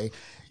 Yeah. okay?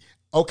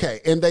 Okay,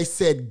 and they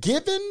said,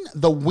 given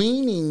the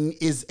weaning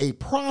is a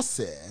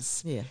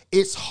process,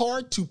 it's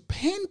hard to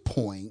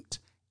pinpoint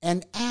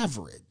an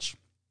average.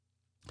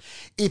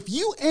 If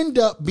you end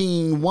up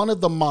being one of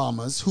the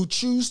mamas who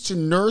choose to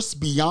nurse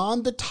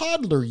beyond the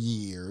toddler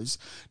years,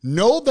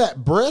 know that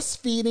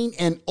breastfeeding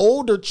an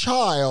older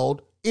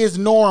child is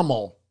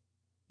normal.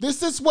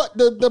 This is what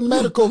the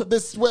medical,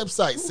 this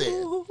website said.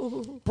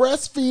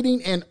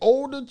 Breastfeeding an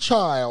older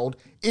child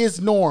is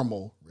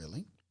normal.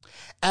 Really?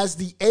 As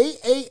the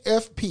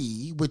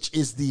AAFP, which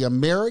is the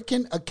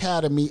American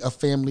Academy of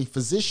Family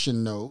Physicians,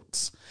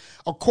 notes,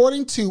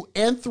 according to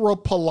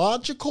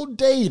anthropological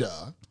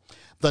data,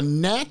 the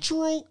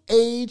natural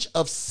age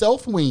of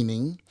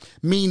self-weaning,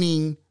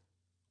 meaning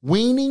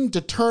weaning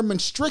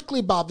determined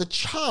strictly by the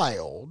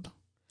child,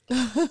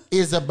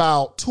 is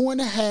about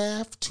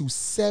 2.5 to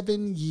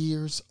 7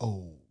 years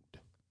old.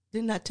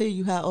 Didn't I tell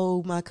you how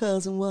old my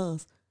cousin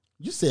was?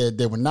 You said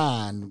they were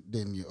 9,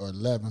 didn't you, or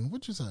 11?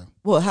 What'd you say?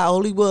 Well, how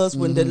old he was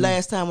when the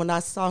last time when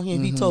I saw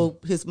him, he told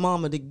his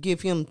mama to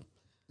give him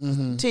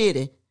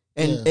titty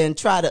and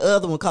try the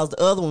other one because the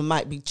other one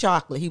might be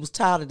chocolate. He was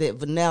tired of that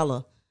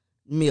vanilla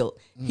milk.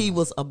 He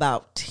was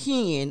about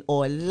 10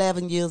 or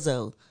 11 years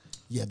old.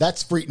 Yeah,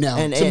 that's freaky. Now,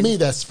 to me,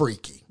 that's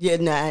freaky. Yeah,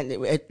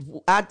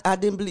 I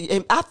didn't believe.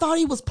 And I thought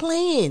he was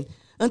playing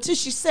until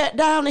she sat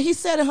down and he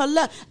sat in her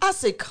lap. I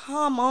said,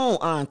 "Come on,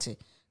 Auntie,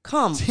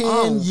 come 10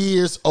 on."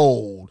 years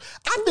old.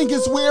 I think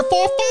it's weird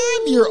for a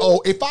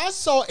 5-year-old. If I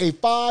saw a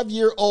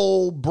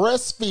 5-year-old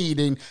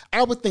breastfeeding,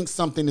 I would think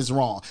something is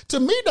wrong. To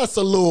me, that's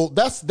a little.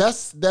 That's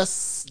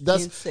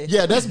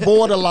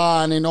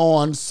borderline and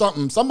on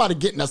something. Somebody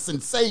getting a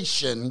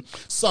sensation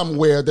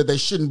somewhere that they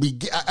shouldn't be.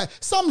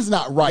 Something's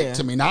not right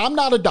to me. Now, I'm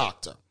not a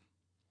doctor,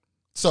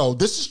 so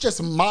this is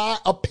just my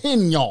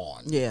opinion.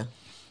 Yeah.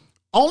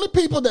 Only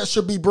people that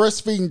should be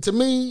breastfeeding, to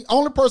me,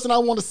 only person I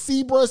want to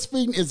see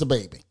breastfeeding is a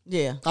baby.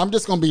 Yeah. I'm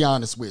just going to be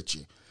honest with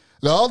you.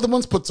 The other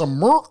ones put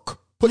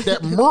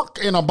that milk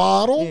in a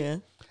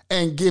bottle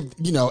and give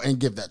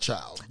that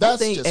child.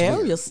 That's I think just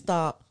Ariel weird.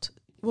 stopped,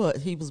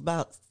 he was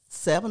about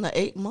 7 or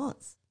 8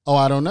 months. Oh,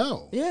 I don't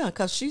know. Yeah,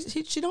 because she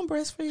don't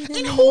breastfeed And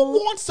anymore. who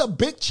wants a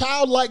big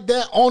child like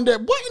that on there?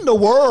 What in the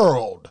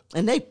world?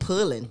 And they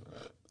pulling.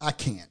 I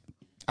can't.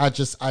 I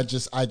just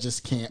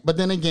can't. But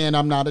then again,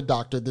 I'm not a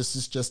doctor. This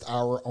is just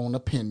our own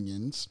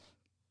opinions.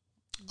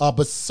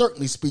 But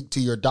certainly speak to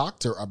your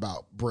doctor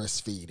about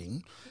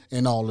breastfeeding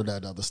and all of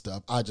that other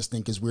stuff. I just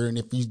think it's weird. And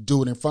if you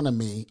do it in front of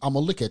me, I'm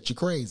going to look at you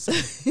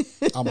crazy.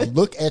 I'm going to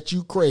look at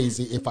you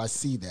crazy if I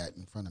see that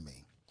in front of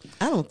me.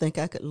 I don't think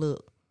I could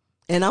look.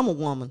 And I'm a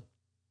woman.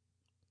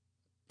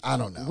 I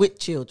don't know. With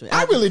children.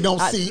 I really don't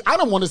I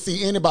don't want to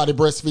see anybody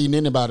breastfeeding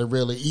anybody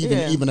really,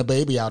 even a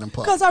baby out in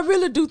public. Because I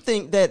really do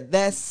think that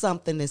that's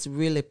something that's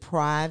really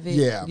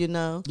private, you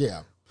know?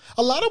 Yeah.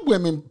 A lot of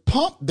women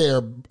pump their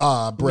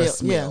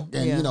breast milk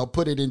and,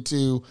 put it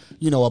into,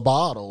 a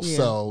bottle. Yeah.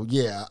 So,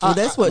 yeah. Well,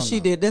 that's what she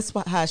did. That's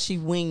how she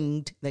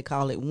weaned. They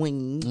call it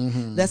weaned.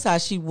 Mm-hmm. That's how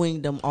she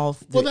weaned them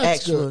off the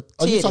actual titty.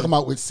 Are you talking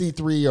about with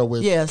C3 or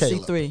with Caleb?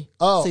 C3.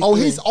 Oh,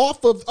 he's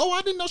off of,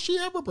 I didn't know she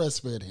ever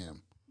breastfed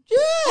him. Yeah.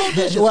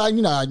 Well, I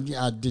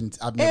didn't,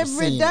 I've never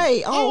Every seen day,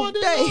 it. all I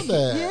didn't day. know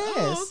that. Yes.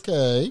 Oh,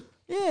 okay.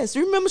 Yes,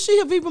 you remember she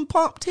have even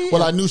pumped him.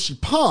 Well, I knew she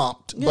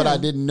pumped, but Yeah. I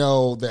didn't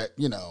know that,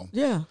 you know.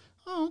 Yeah.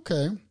 Oh,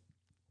 okay.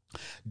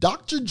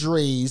 Dr.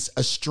 Dre's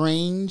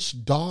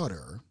estranged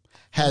daughter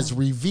has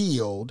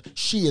revealed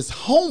she is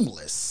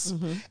homeless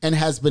and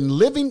has been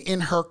living in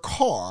her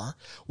car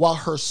while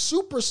her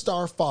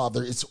superstar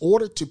father is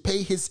ordered to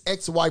pay his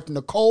ex-wife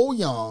Nicole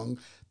Young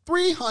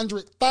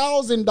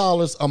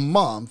 $300,000 a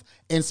month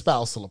in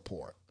spousal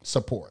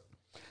support.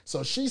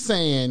 So she's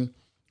saying,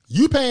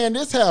 you paying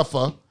this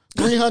heifer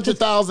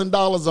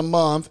 $300,000 a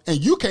month, and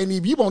you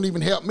won't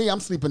even help me. I'm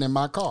sleeping in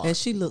my car. And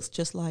she looks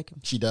just like him.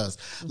 She does.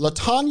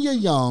 LaTanya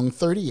Young,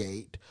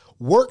 38,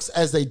 works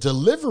as a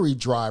delivery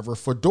driver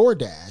for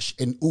DoorDash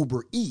and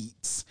Uber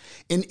Eats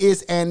and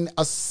is an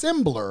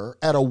assembler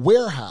at a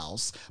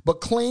warehouse,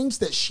 but claims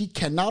that she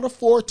cannot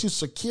afford to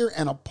secure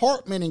an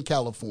apartment in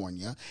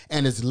California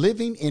and is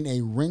living in a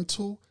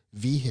rental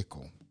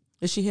vehicle.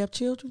 Does she have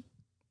children?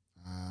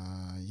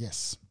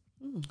 Yes.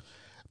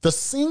 The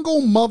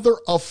single mother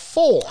of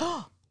 4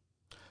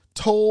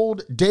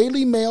 told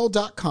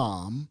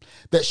DailyMail.com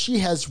that she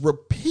has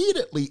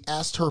repeatedly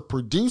asked her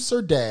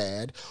producer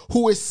dad,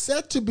 who is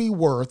said to be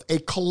worth a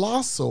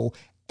colossal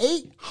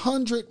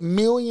 $800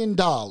 million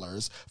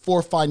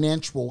for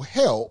financial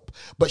help,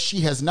 but she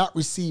has not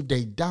received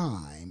a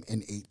dime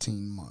in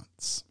 18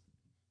 months.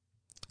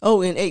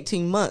 Oh, in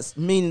 18 months,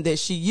 meaning that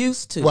she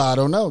used to. Well, I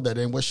don't know. That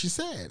ain't what she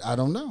said. I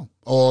don't know.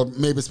 Or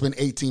maybe it's been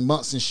 18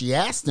 months since she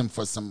asked him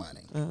for some money.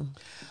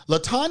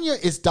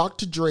 LaTanya is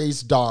Dr.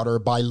 Dre's daughter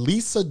by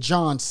Lisa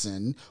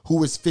Johnson,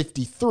 who is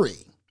 53.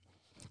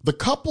 The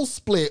couple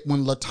split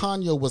when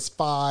LaTanya was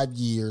 5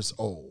 years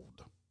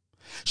old.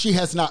 She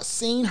has not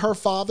seen her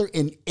father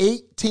in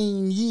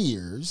 18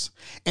 years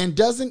and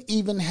doesn't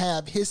even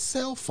have his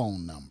cell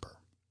phone number,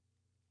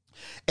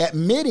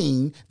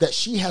 admitting that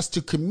she has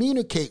to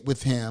communicate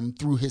with him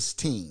through his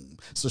team.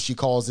 So she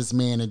calls his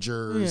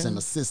managers and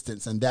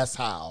assistants, and that's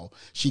how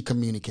she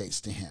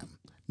communicates to him.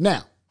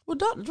 Now, Well,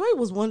 Dr. Dre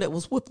was one that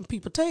was whipping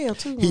people's tail,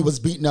 too. he was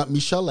beating up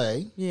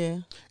Michelle. Yeah.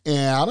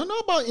 And I don't know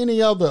about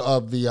any other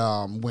of the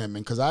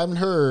women, because I haven't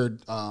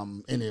heard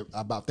any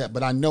about that,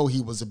 but I know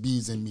he was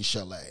abusing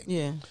Michelle.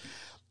 Yeah.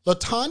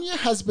 LaTanya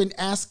has been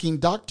asking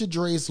Dr.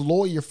 Dre's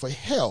lawyer for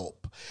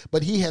help,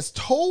 but he has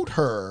told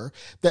her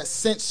that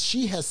since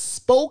she has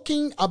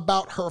spoken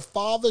about her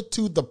father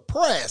to the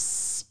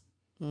press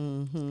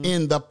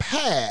in the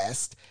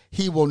past,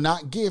 he will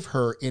not give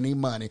her any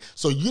money.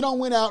 So you don't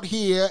went out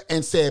here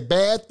and said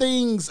bad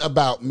things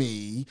about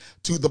me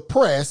to the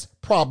press,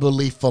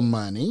 probably for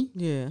money.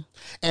 Yeah.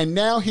 And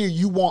now here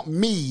you want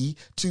me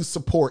to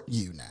support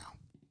you now.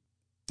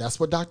 That's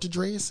what Dr.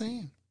 Dre is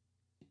saying.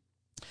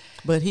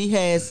 But he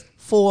has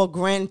 4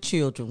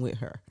 grandchildren with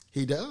her.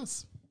 He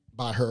does.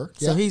 By her.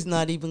 So Yeah. he's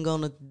not even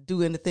going to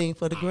do anything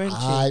for the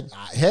grandchildren.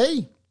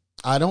 Hey,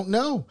 I don't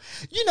know.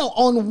 You know,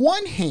 on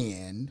one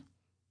hand,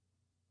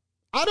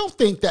 I don't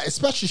think that,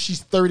 especially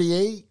she's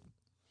 38,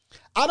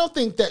 I don't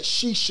think that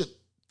she should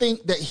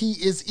think that he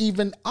is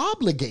even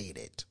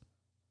obligated.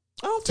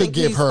 I don't to think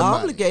give he's her money.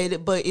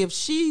 obligated, but if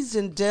she's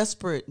in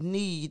desperate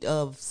need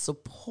of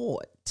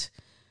support,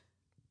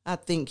 I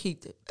think he.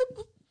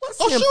 What's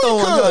Oh, him sure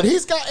throwing he could. her?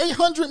 He's got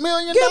 $800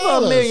 million. Give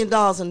her $1 million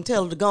and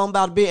tell her to go on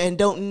about a bit and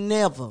don't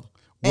never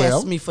Well-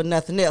 ask me for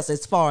nothing else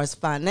as far as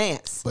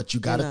finance. But you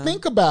got to know.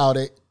 think about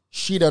it.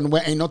 She done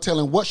went, ain't no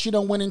telling what she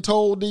done went and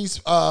told these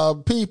people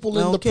I in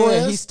the don't care.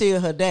 press. He's still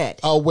her daddy.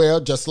 Oh, well,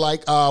 just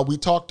like we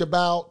talked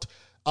about,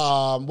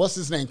 what's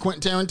his name,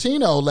 Quentin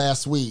Tarantino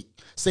last week,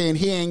 saying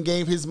he ain't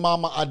gave his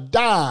mama a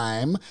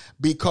dime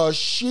because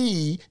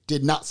she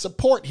did not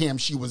support him.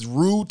 She was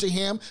rude to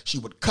him. She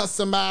would cuss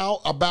him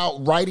out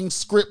about writing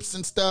scripts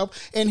and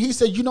stuff. And he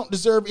said, you don't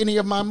deserve any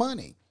of my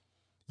money.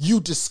 You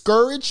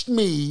discouraged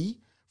me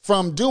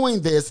from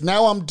doing this.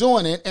 Now I'm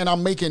doing it and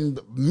I'm making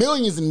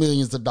millions and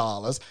millions of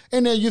dollars.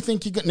 And then you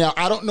think you could. Now,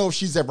 I don't know if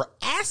she's ever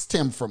asked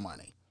him for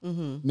money.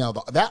 Now,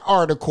 that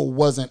article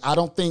wasn't, I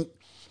don't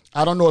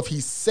know if he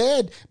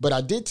said, but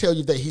I did tell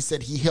you that he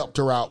said he helped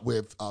her out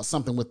with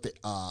something with the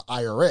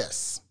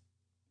IRS.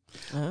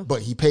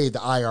 But he paid the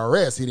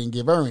IRS. He didn't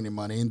give her any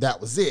money, and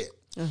that was it.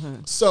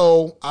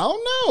 So I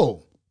don't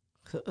know.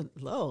 Good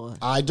Lord.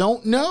 I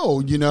don't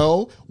know, you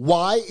know.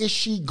 Why is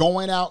she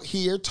going out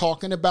here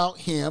talking about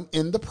him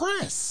in the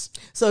press?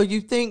 So you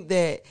think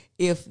that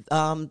if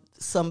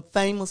some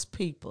famous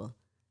people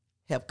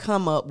have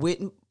come up with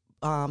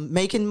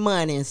making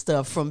money and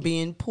stuff from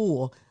being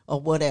poor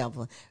or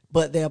whatever,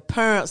 but their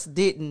parents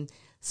didn't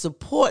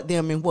support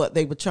them in what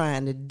they were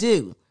trying to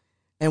do,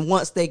 and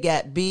once they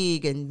got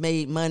big and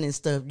made money and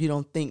stuff, you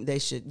don't think they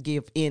should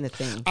give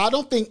anything? I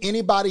don't think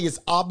anybody is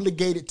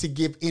obligated to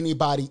give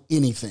anybody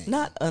anything.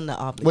 Not under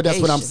obligation. Well, that's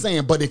what I'm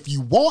saying. But if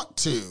you want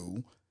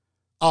to,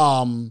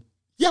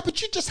 yeah,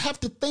 but you just have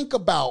to think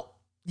about,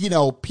 you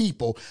know,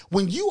 people.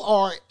 When you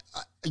are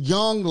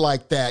young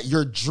like that,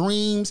 your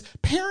dreams,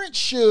 parents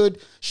should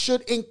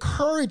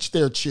encourage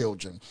their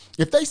children.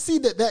 If they see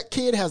that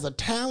kid has a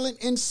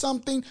talent in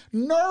something,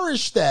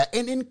 nourish that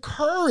and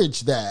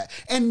encourage that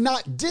and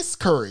not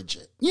discourage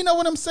it. You know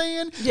what I'm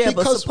saying? Yeah,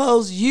 but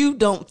suppose you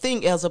don't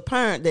think as a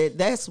parent that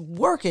that's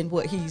working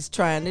what he's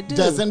trying to do.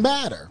 Doesn't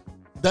matter.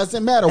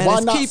 And why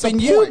not keeping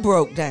you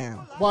broke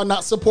down? Why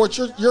not support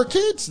your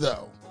kids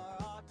though?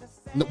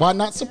 Why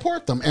not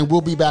support them? And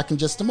we'll be back in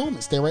just a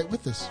moment. Stay right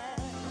with us.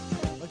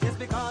 Well, just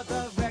because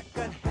the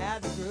record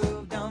has a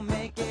groove, don't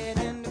make it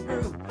in the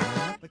groove.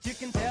 But you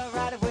can tell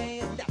right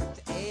away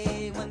left to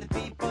A when the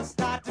people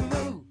start to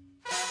move.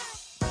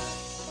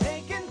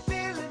 They can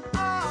feel it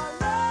all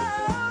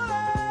over.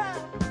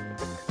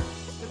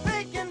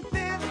 They can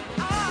feel it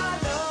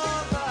all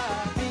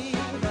over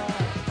fever.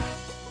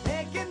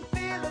 They can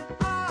feel it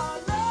all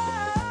over.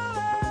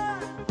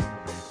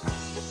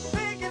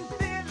 They can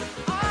feel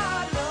it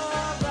all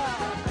over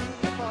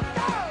fever.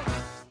 Go!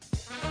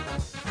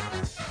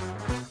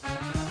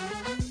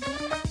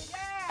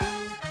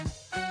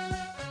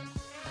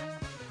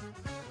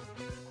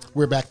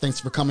 We're back. Thanks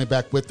for coming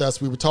back with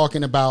us. We were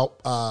talking about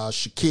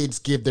should kids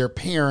give their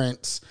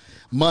parents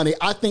money.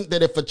 I think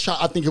that if a child,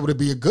 I think it would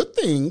be a good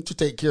thing to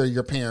take care of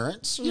your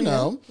parents. You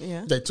know,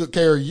 they took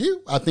care of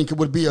you. I think it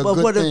would be a good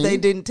thing. But what if they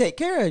didn't take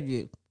care of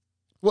you?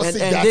 Well, and,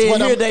 see, and that's then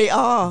what here they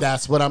are.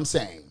 That's what I'm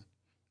saying.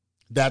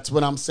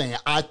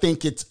 I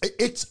think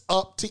it's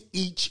up to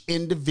each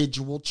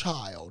individual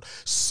child.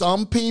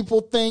 Some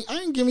people think, I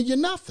ain't giving you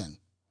nothing.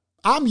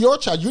 I'm your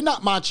child. You're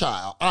not my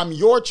child. I'm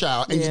your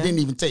child, and you didn't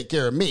even take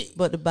care of me.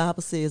 But the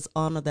Bible says,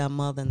 honor their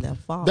mother and their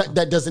father.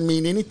 That doesn't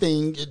mean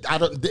anything.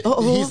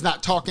 He's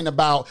not talking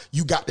about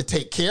you got to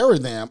take care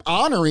of them.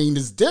 Honoring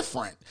is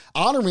different.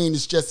 Honoring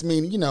is just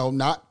mean,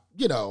 not,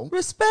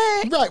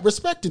 respect. Right,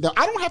 respecting them.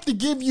 I don't have to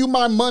give you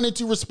my money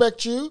to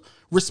respect you.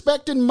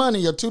 Respect and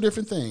money are two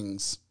different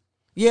things.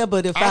 Yeah,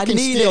 but if I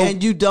need it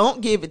and you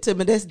don't give it to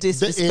me, that's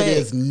disrespect. It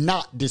is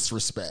not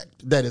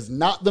disrespect. That is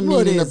not the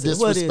meaning of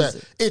disrespect. What is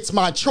it? It's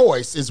my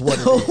choice is what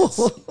it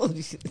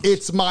is.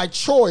 It's my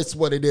choice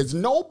what it is.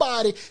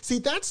 Nobody, see,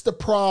 that's the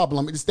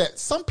problem, is that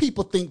some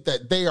people think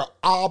that they are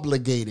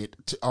obligated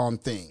on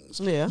things.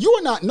 Yeah. You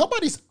are not,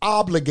 nobody's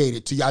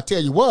obligated to you. I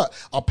tell you what,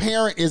 a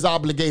parent is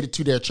obligated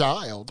to their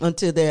child.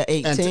 Until they're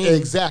 18.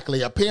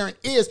 Exactly. A parent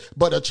is,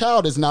 but a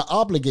child is not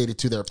obligated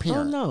to their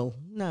parent. Oh,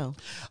 no.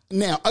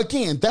 Now,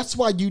 again, that's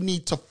why you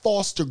need to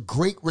foster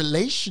great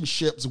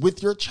relationships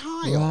with your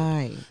child.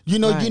 Right. You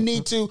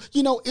need to,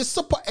 it's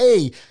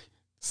hey,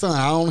 son,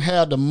 I don't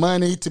have the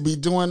money to be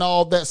doing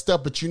all that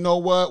stuff, but you know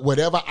what?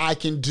 Whatever I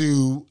can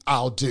do,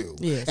 I'll do.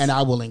 Yes. And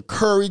I will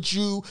encourage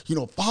you,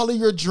 follow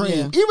your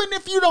dream. Yeah. Even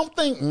if you don't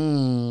think, I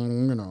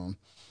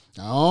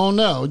don't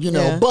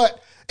know,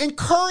 but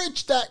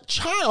encourage that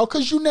child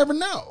because you never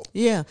know.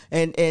 Yeah.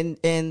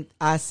 And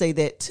I say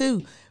that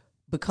too,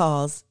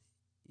 because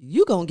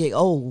you're going to get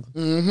old.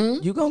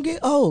 Mm-hmm. You're going to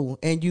get old,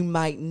 and you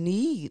might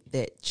need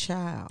that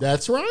child.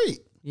 That's right.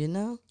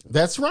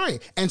 That's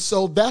right. And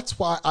so that's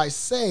why I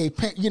say,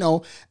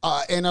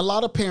 and a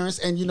lot of parents,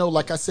 and,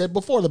 like I said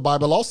before, the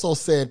Bible also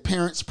said,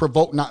 parents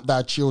provoke not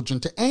thy children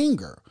to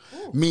anger.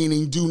 Ooh.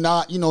 Meaning do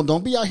not,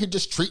 don't be out here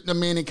just treating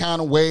them any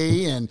kind of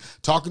way and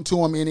talking to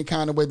them any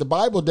kind of way. The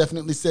Bible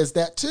definitely says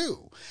that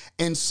too.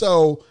 And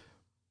so,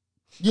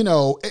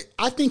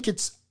 I think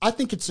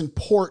it's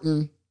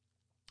important,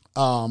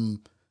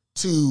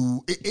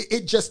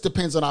 it just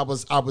depends on. I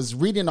was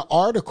reading an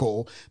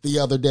article the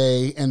other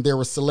day, and there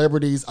were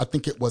celebrities. I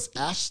think it was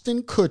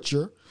Ashton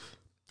Kutcher,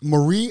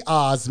 Marie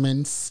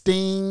Osmond,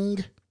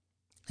 Sting,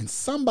 and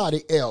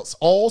somebody else.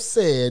 All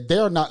said they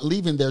are not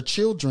leaving their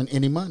children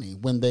any money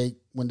when they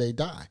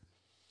die.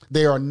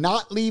 They are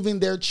not leaving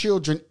their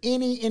children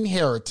any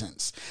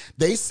inheritance.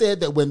 They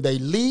said that when they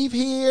leave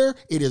here,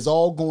 it is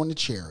all going to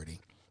charity.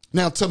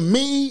 Now, to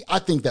me, I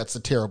think that's a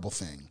terrible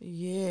thing.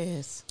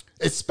 Yes.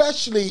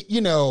 Especially,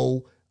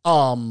 now,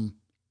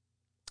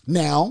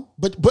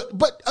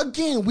 but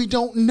again, we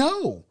don't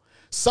know.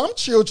 Some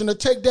children will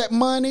take that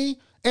money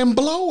and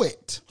blow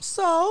it.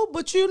 So,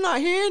 but you're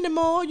not here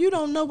anymore. You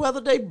don't know whether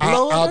they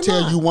blow it or not. I'll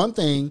tell you one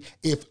thing.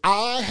 If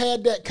I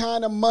had that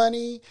kind of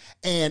money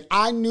and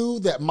I knew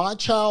that my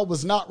child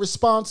was not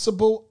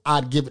responsible,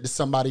 I'd give it to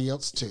somebody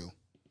else too.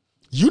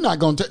 You're not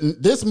going to,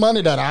 this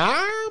money that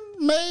I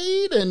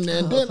made and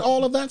then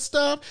all of that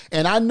stuff,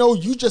 and I know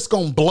you just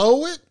going to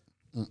blow it.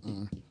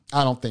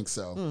 I don't think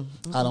so.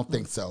 I don't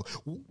think so.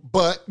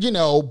 But,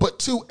 but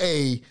to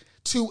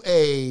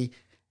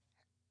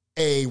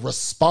a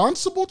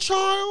responsible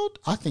child,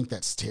 I think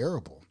that's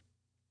terrible.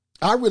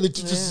 I really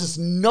just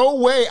no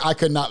way I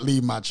could not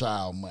leave my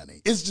child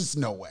money. It's just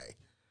no way.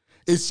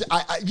 It's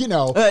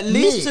at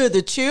least to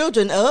the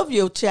children of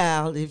your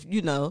child, if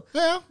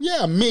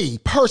Yeah, me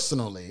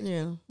personally.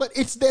 Yeah. But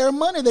it's their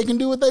money. They can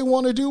do what they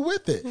want to do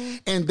with it. Mm-hmm.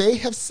 And they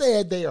have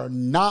said they are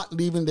not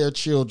leaving their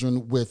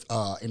children with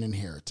an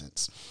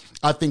inheritance.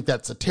 I think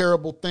that's a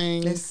terrible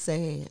thing. It's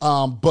sad.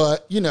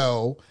 But,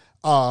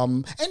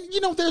 and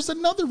there's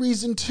another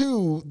reason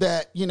too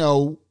that,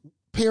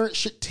 parents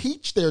should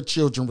teach their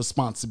children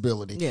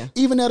responsibility, Yeah.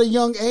 even at a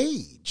young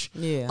age.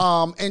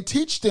 Yeah. And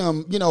teach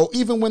them,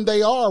 even when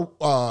they are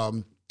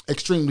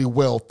extremely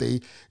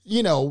wealthy,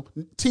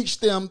 teach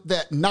them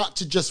that not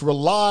to just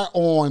rely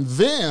on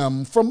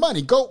them for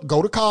money. Go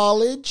to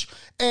college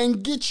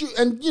and get you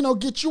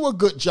a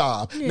good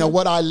job. Now,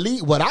 what I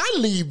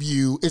leave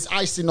you is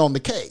icing on the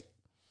cake.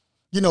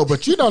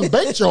 But you done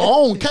baked your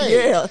own cake.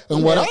 Yeah.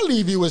 And what I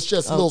leave you is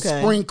just little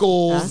Okay.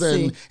 sprinkles I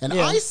and see.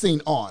 Yeah.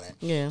 icing on it.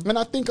 Yeah. And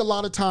I think a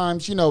lot of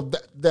times,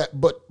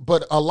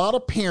 but a lot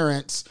of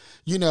parents,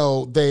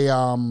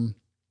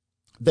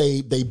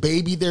 they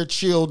baby their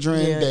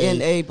children. Yeah, They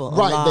enable a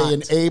right. lot. They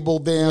enable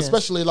them, Yes.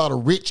 especially a lot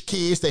of rich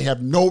kids. They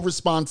have no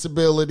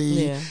responsibility,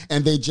 Yeah.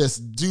 and they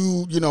just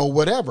do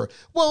whatever.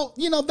 Well,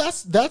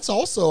 that's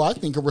also, I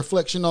think, a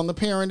reflection on the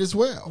parent as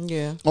well.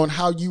 Yeah. On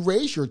how you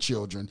raise your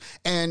children.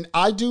 And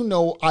I do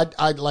know,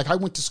 I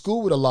went to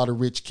school with a lot of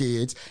rich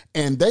kids,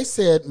 and they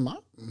said my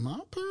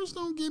parents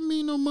don't give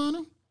me no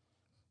money.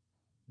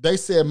 They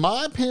said,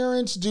 my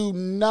parents do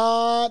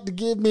not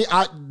give me,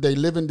 they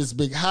live in this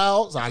big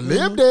house. I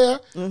live there,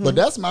 but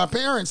that's my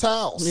parents'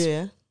 house.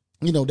 Yeah.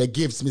 That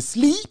gives me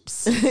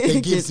sleeps,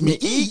 that gives me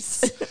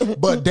eats,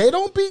 but they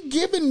don't be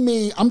giving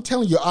me, I'm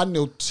telling you, I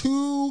know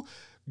 2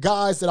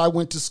 guys that I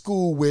went to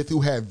school with who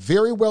had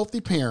very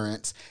wealthy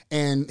parents,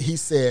 and he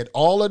said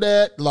all of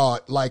that,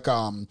 like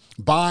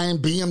buying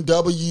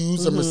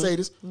BMWs or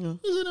Mercedes. He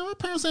said, my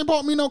parents ain't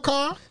bought me no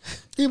car,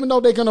 even though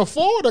they can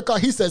afford a car.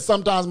 He said,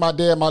 sometimes my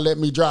dad might let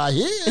me drive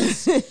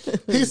his.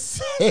 He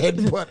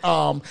said, but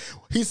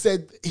he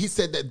said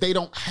that they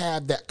don't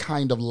have that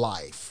kind of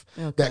life.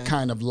 Okay. That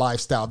kind of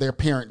lifestyle. Their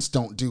parents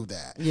don't do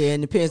that. Yeah,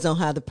 and it depends on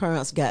how the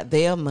parents got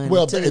their money.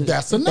 Well, too.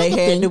 that's another they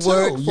thing, had to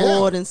work too. for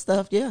Yeah. it and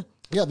stuff. Yeah.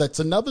 Yeah, that's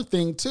another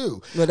thing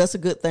too. Well, that's a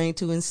good thing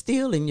to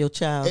instill in your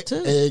child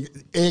too.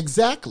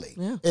 Exactly.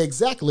 Yeah.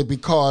 Exactly,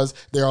 because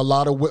there are a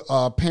lot of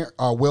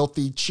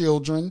wealthy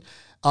children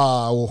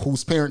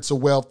whose parents are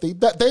wealthy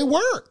that they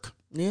work.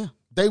 Yeah.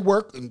 They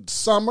work in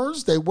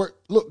summers. They work,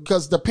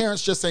 because the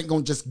parents just ain't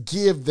going to just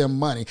give them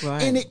money.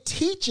 Right. And it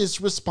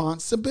teaches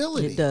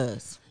responsibility. It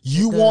does.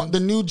 You want the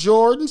new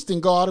Jordans, then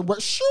go out and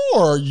work.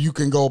 Sure, you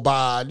can go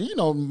buy,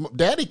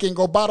 daddy can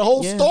go buy the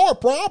whole store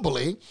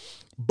probably.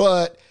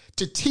 But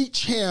to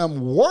teach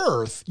him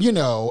worth,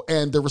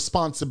 and the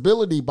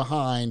responsibility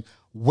behind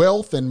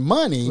wealth and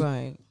money,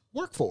 Right.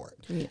 work for it.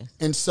 Yes.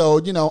 And so,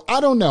 I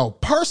don't know.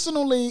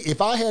 Personally,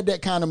 if I had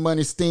that kind of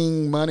money,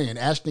 Sting money and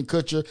Ashton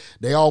Kutcher,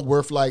 they all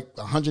worth like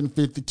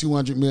 $150,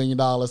 $200 million.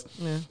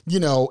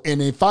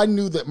 And if I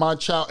knew that my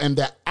child and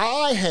that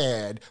I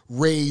had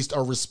raised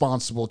a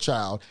responsible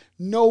child,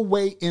 no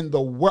way in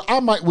the world, I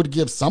would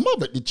give some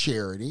of it to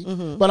charity,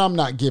 but I'm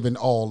not giving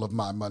all of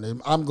my money.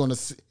 I'm going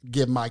to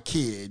give my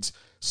kids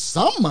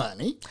some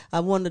money.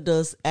 I wonder,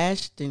 does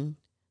Ashton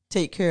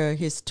take care of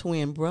his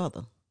twin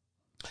brother?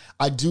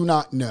 I do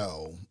not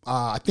know.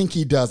 I think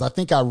he does. I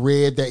think I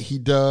read that he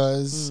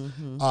does,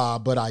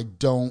 but I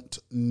don't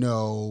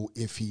know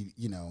if he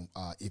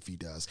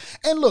does.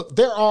 And look,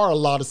 there are a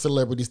lot of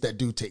celebrities that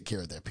do take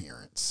care of their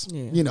parents.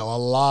 Yeah. A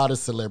lot of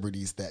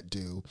celebrities that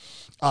do.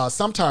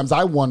 Sometimes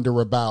I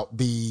wonder about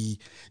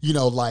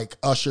like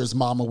Usher's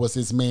mama was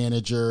his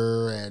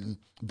manager and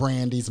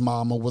Brandy's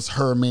mama was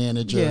her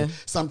manager. Yeah.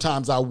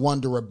 Sometimes I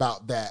wonder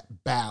about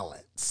that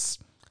balance.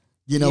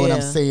 You know what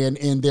I'm saying,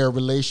 in their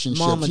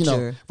relationships.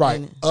 Momager, Right.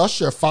 ain't it?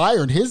 Usher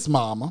fired his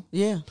mama.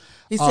 Yeah.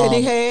 He said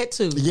he had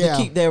to yeah.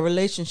 keep their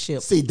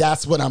relationship. See,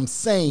 that's what I'm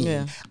saying.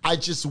 Yeah. I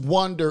just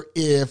wonder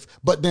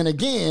but then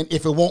again,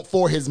 if it weren't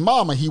for his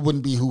mama, he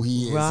wouldn't be who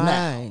he is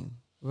now.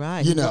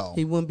 Right.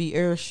 He wouldn't be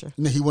Usher.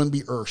 No, he wouldn't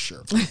be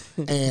Usher.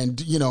 And,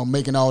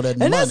 making all that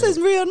money. And that's his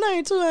real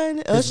name too, ain't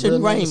it? His Usher real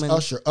name is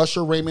Raymond.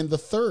 Usher Raymond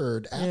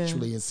III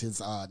actually is his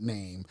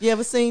name. You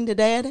ever seen the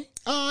daddy?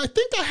 I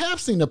think I have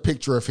seen a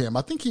picture of him.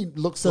 I think he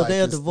looks So like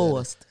they're his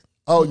divorced.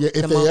 Oh yeah,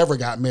 if The they mom- ever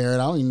got married,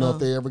 I don't even know if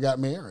they ever got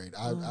married.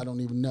 I don't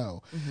even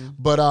know.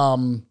 But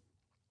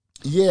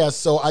yeah.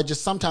 So I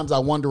just sometimes I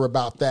wonder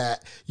about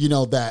that.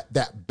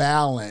 That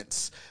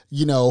balance.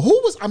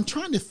 I'm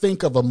trying to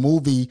think of a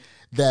movie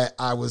that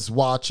I was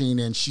watching,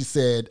 and she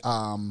said,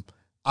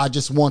 "I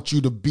just want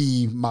you to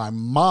be my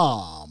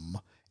mom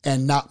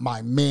and not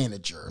my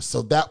manager."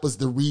 So that was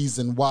the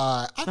reason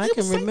why I think it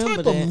was can some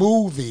remember type that. of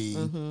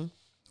movie.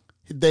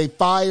 They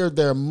fired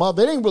their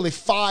mother. They didn't really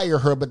fire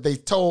her, but they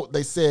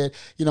said,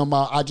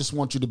 Ma, I just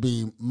want you to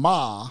be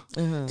Ma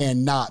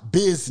and not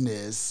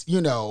business,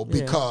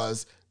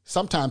 because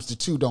sometimes the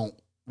two don't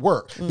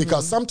work.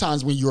 Because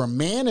sometimes when you're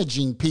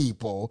managing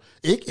people,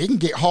 it can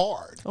get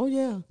hard. Oh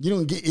yeah.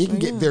 It can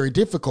get very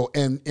difficult.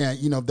 And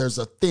there's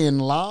a thin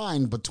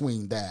line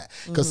between that.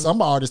 Because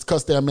some artists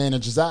cuss their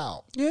managers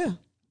out, Yeah.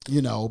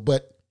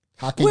 but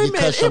how can Wait a you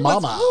minute, cuss your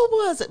mama out? who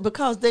was it?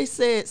 Because they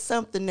said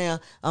something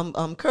now.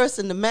 I'm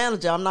cursing the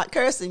manager. I'm not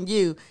cursing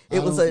you.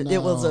 It was don't a It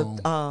was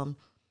know.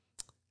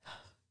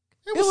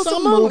 It was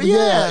some a movie, movie.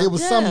 yeah, It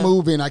was some yeah.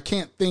 movie, and I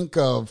can't think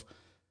of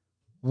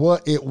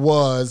what it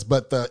was,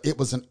 but it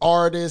was an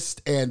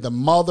artist, and the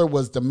mother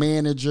was the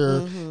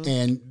manager,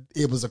 and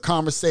it was a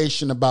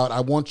conversation about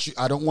I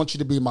don't want you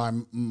to be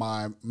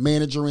my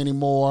manager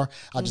anymore.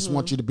 I just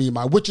want you to be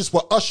which is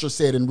what Usher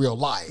said in real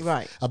life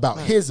about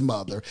his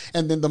mother.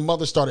 And then the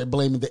mother started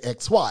blaming the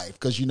ex-wife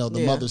because,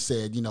 the mother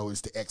said,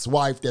 it's the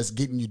ex-wife that's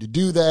getting you to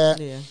do that.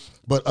 Yeah.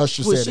 But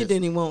Usher said she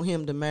didn't want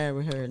him to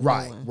marry her.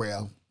 Right.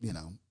 Well,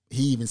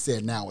 he even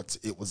said now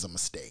it was a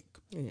mistake.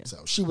 Yeah. So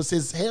she was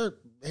his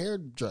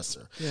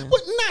hairdresser. Yeah. But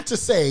not to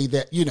say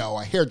that,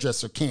 a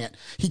hairdresser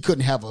couldn't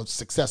have a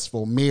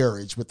successful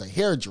marriage with a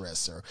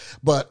hairdresser.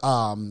 But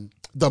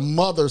the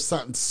mother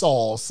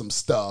saw some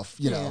stuff,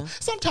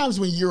 Sometimes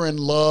when you're in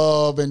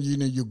love and,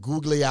 you're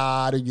googly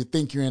eyed or you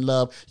think you're in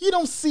love, you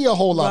don't see a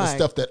whole lot of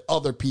stuff that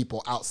other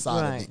people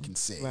outside of it can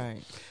see.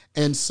 Right.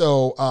 And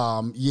so,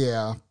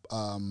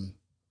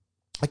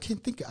 I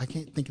can't think of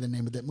the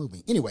name of that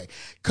movie. Anyway,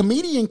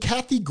 comedian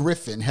Kathy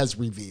Griffin has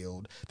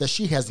revealed that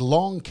she has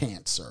lung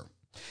cancer,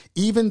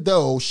 even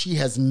though she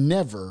has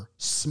never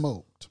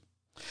smoked.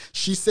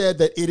 She said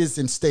that it is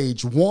in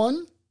stage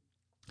 1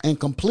 and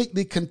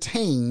completely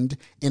contained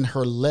in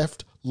her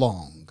left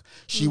lung.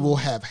 She will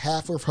have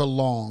half of her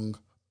lung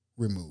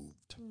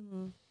removed.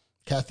 Mm-hmm.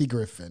 Kathy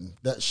Griffin,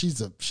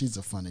 she's a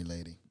funny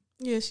lady.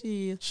 Yeah,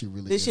 she is. She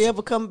really Did is. she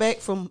ever come back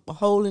from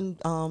holding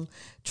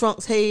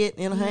Trump's head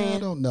in her hand? I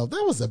don't know.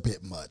 That was a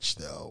bit much,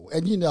 though.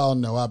 And you all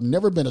know I've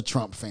never been a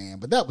Trump fan,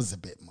 but that was a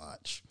bit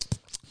much.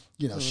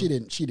 She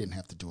didn't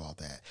have to do all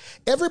that.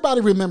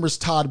 Everybody remembers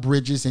Todd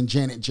Bridges and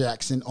Janet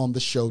Jackson on the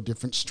show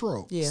Different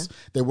Strokes. Yeah.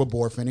 They were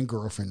boyfriend and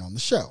girlfriend on the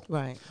show.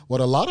 Right.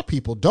 What a lot of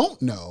people don't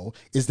know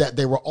is that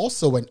they were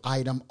also an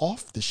item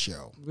off the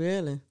show.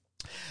 Really?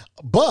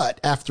 But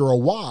after a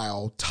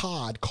while,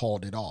 Todd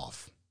called it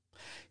off.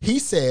 He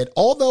said,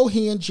 although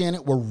he and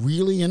Janet were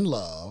really in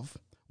love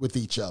with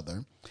each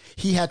other,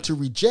 he had to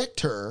reject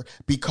her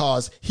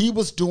because he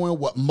was doing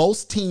what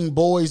most teen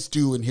boys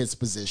do in his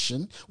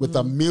position with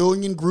a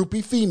million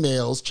groupie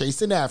females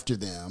chasing after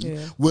them,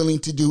 willing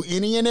to do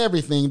any and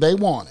everything they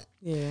wanted.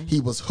 Yeah.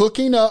 He was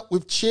hooking up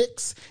with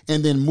chicks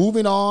and then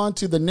moving on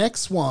to the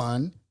next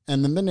one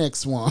and then the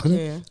next one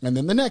and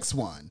then the next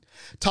one.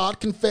 Todd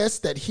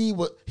confessed that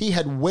he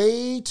had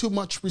way too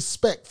much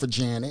respect for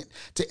Janet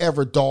to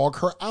ever dog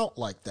her out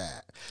like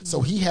that. So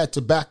he had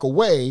to back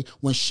away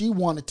when she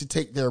wanted to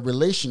take their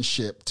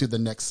relationship to the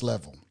next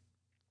level.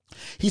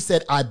 He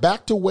said, I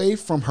backed away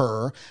from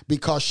her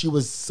because she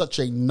was such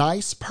a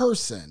nice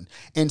person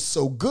and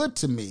so good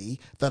to me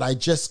that I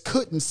just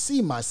couldn't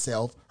see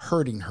myself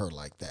hurting her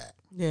like that.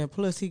 Yeah,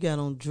 plus he got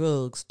on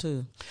drugs,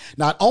 too.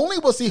 Not only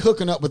was he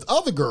hooking up with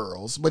other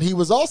girls, but he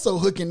was also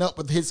hooking up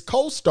with his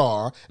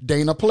co-star,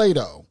 Dana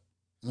Plato.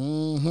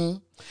 Mm-hmm.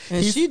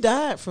 And she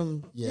died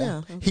from...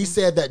 Yeah. Okay. He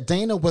said that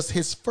Dana was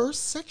his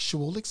first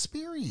sexual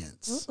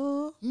experience.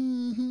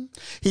 Mm-hmm.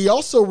 He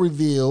also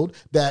revealed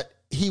that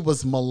he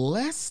was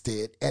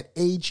molested at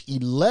age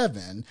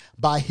 11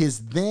 by his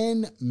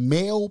then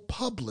male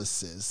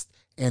publicist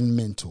and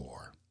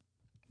mentor,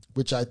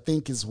 which I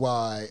think is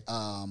why...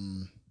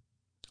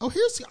 I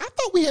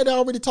thought we had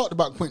already talked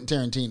about Quentin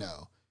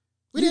Tarantino.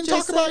 We didn't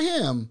talk about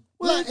him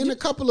in a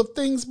couple of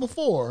things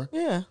before.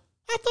 Yeah.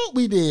 I thought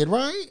we did,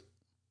 right?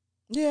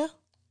 Yeah.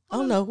 I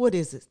don't know. What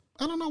is it?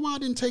 I don't know why I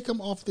didn't take him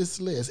off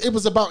this list. It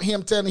was about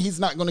him telling he's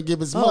not going to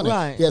give his money.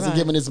 Right, he hasn't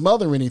given his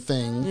mother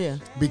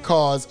anything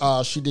because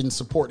she didn't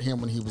support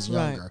him when he was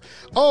younger.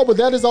 Right. Oh, but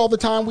that is all the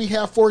time we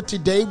have for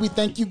today. We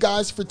thank you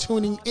guys for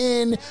tuning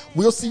in.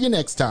 We'll see you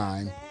next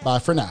time. Bye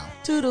for now.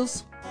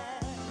 Toodles.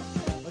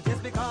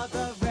 Just because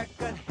of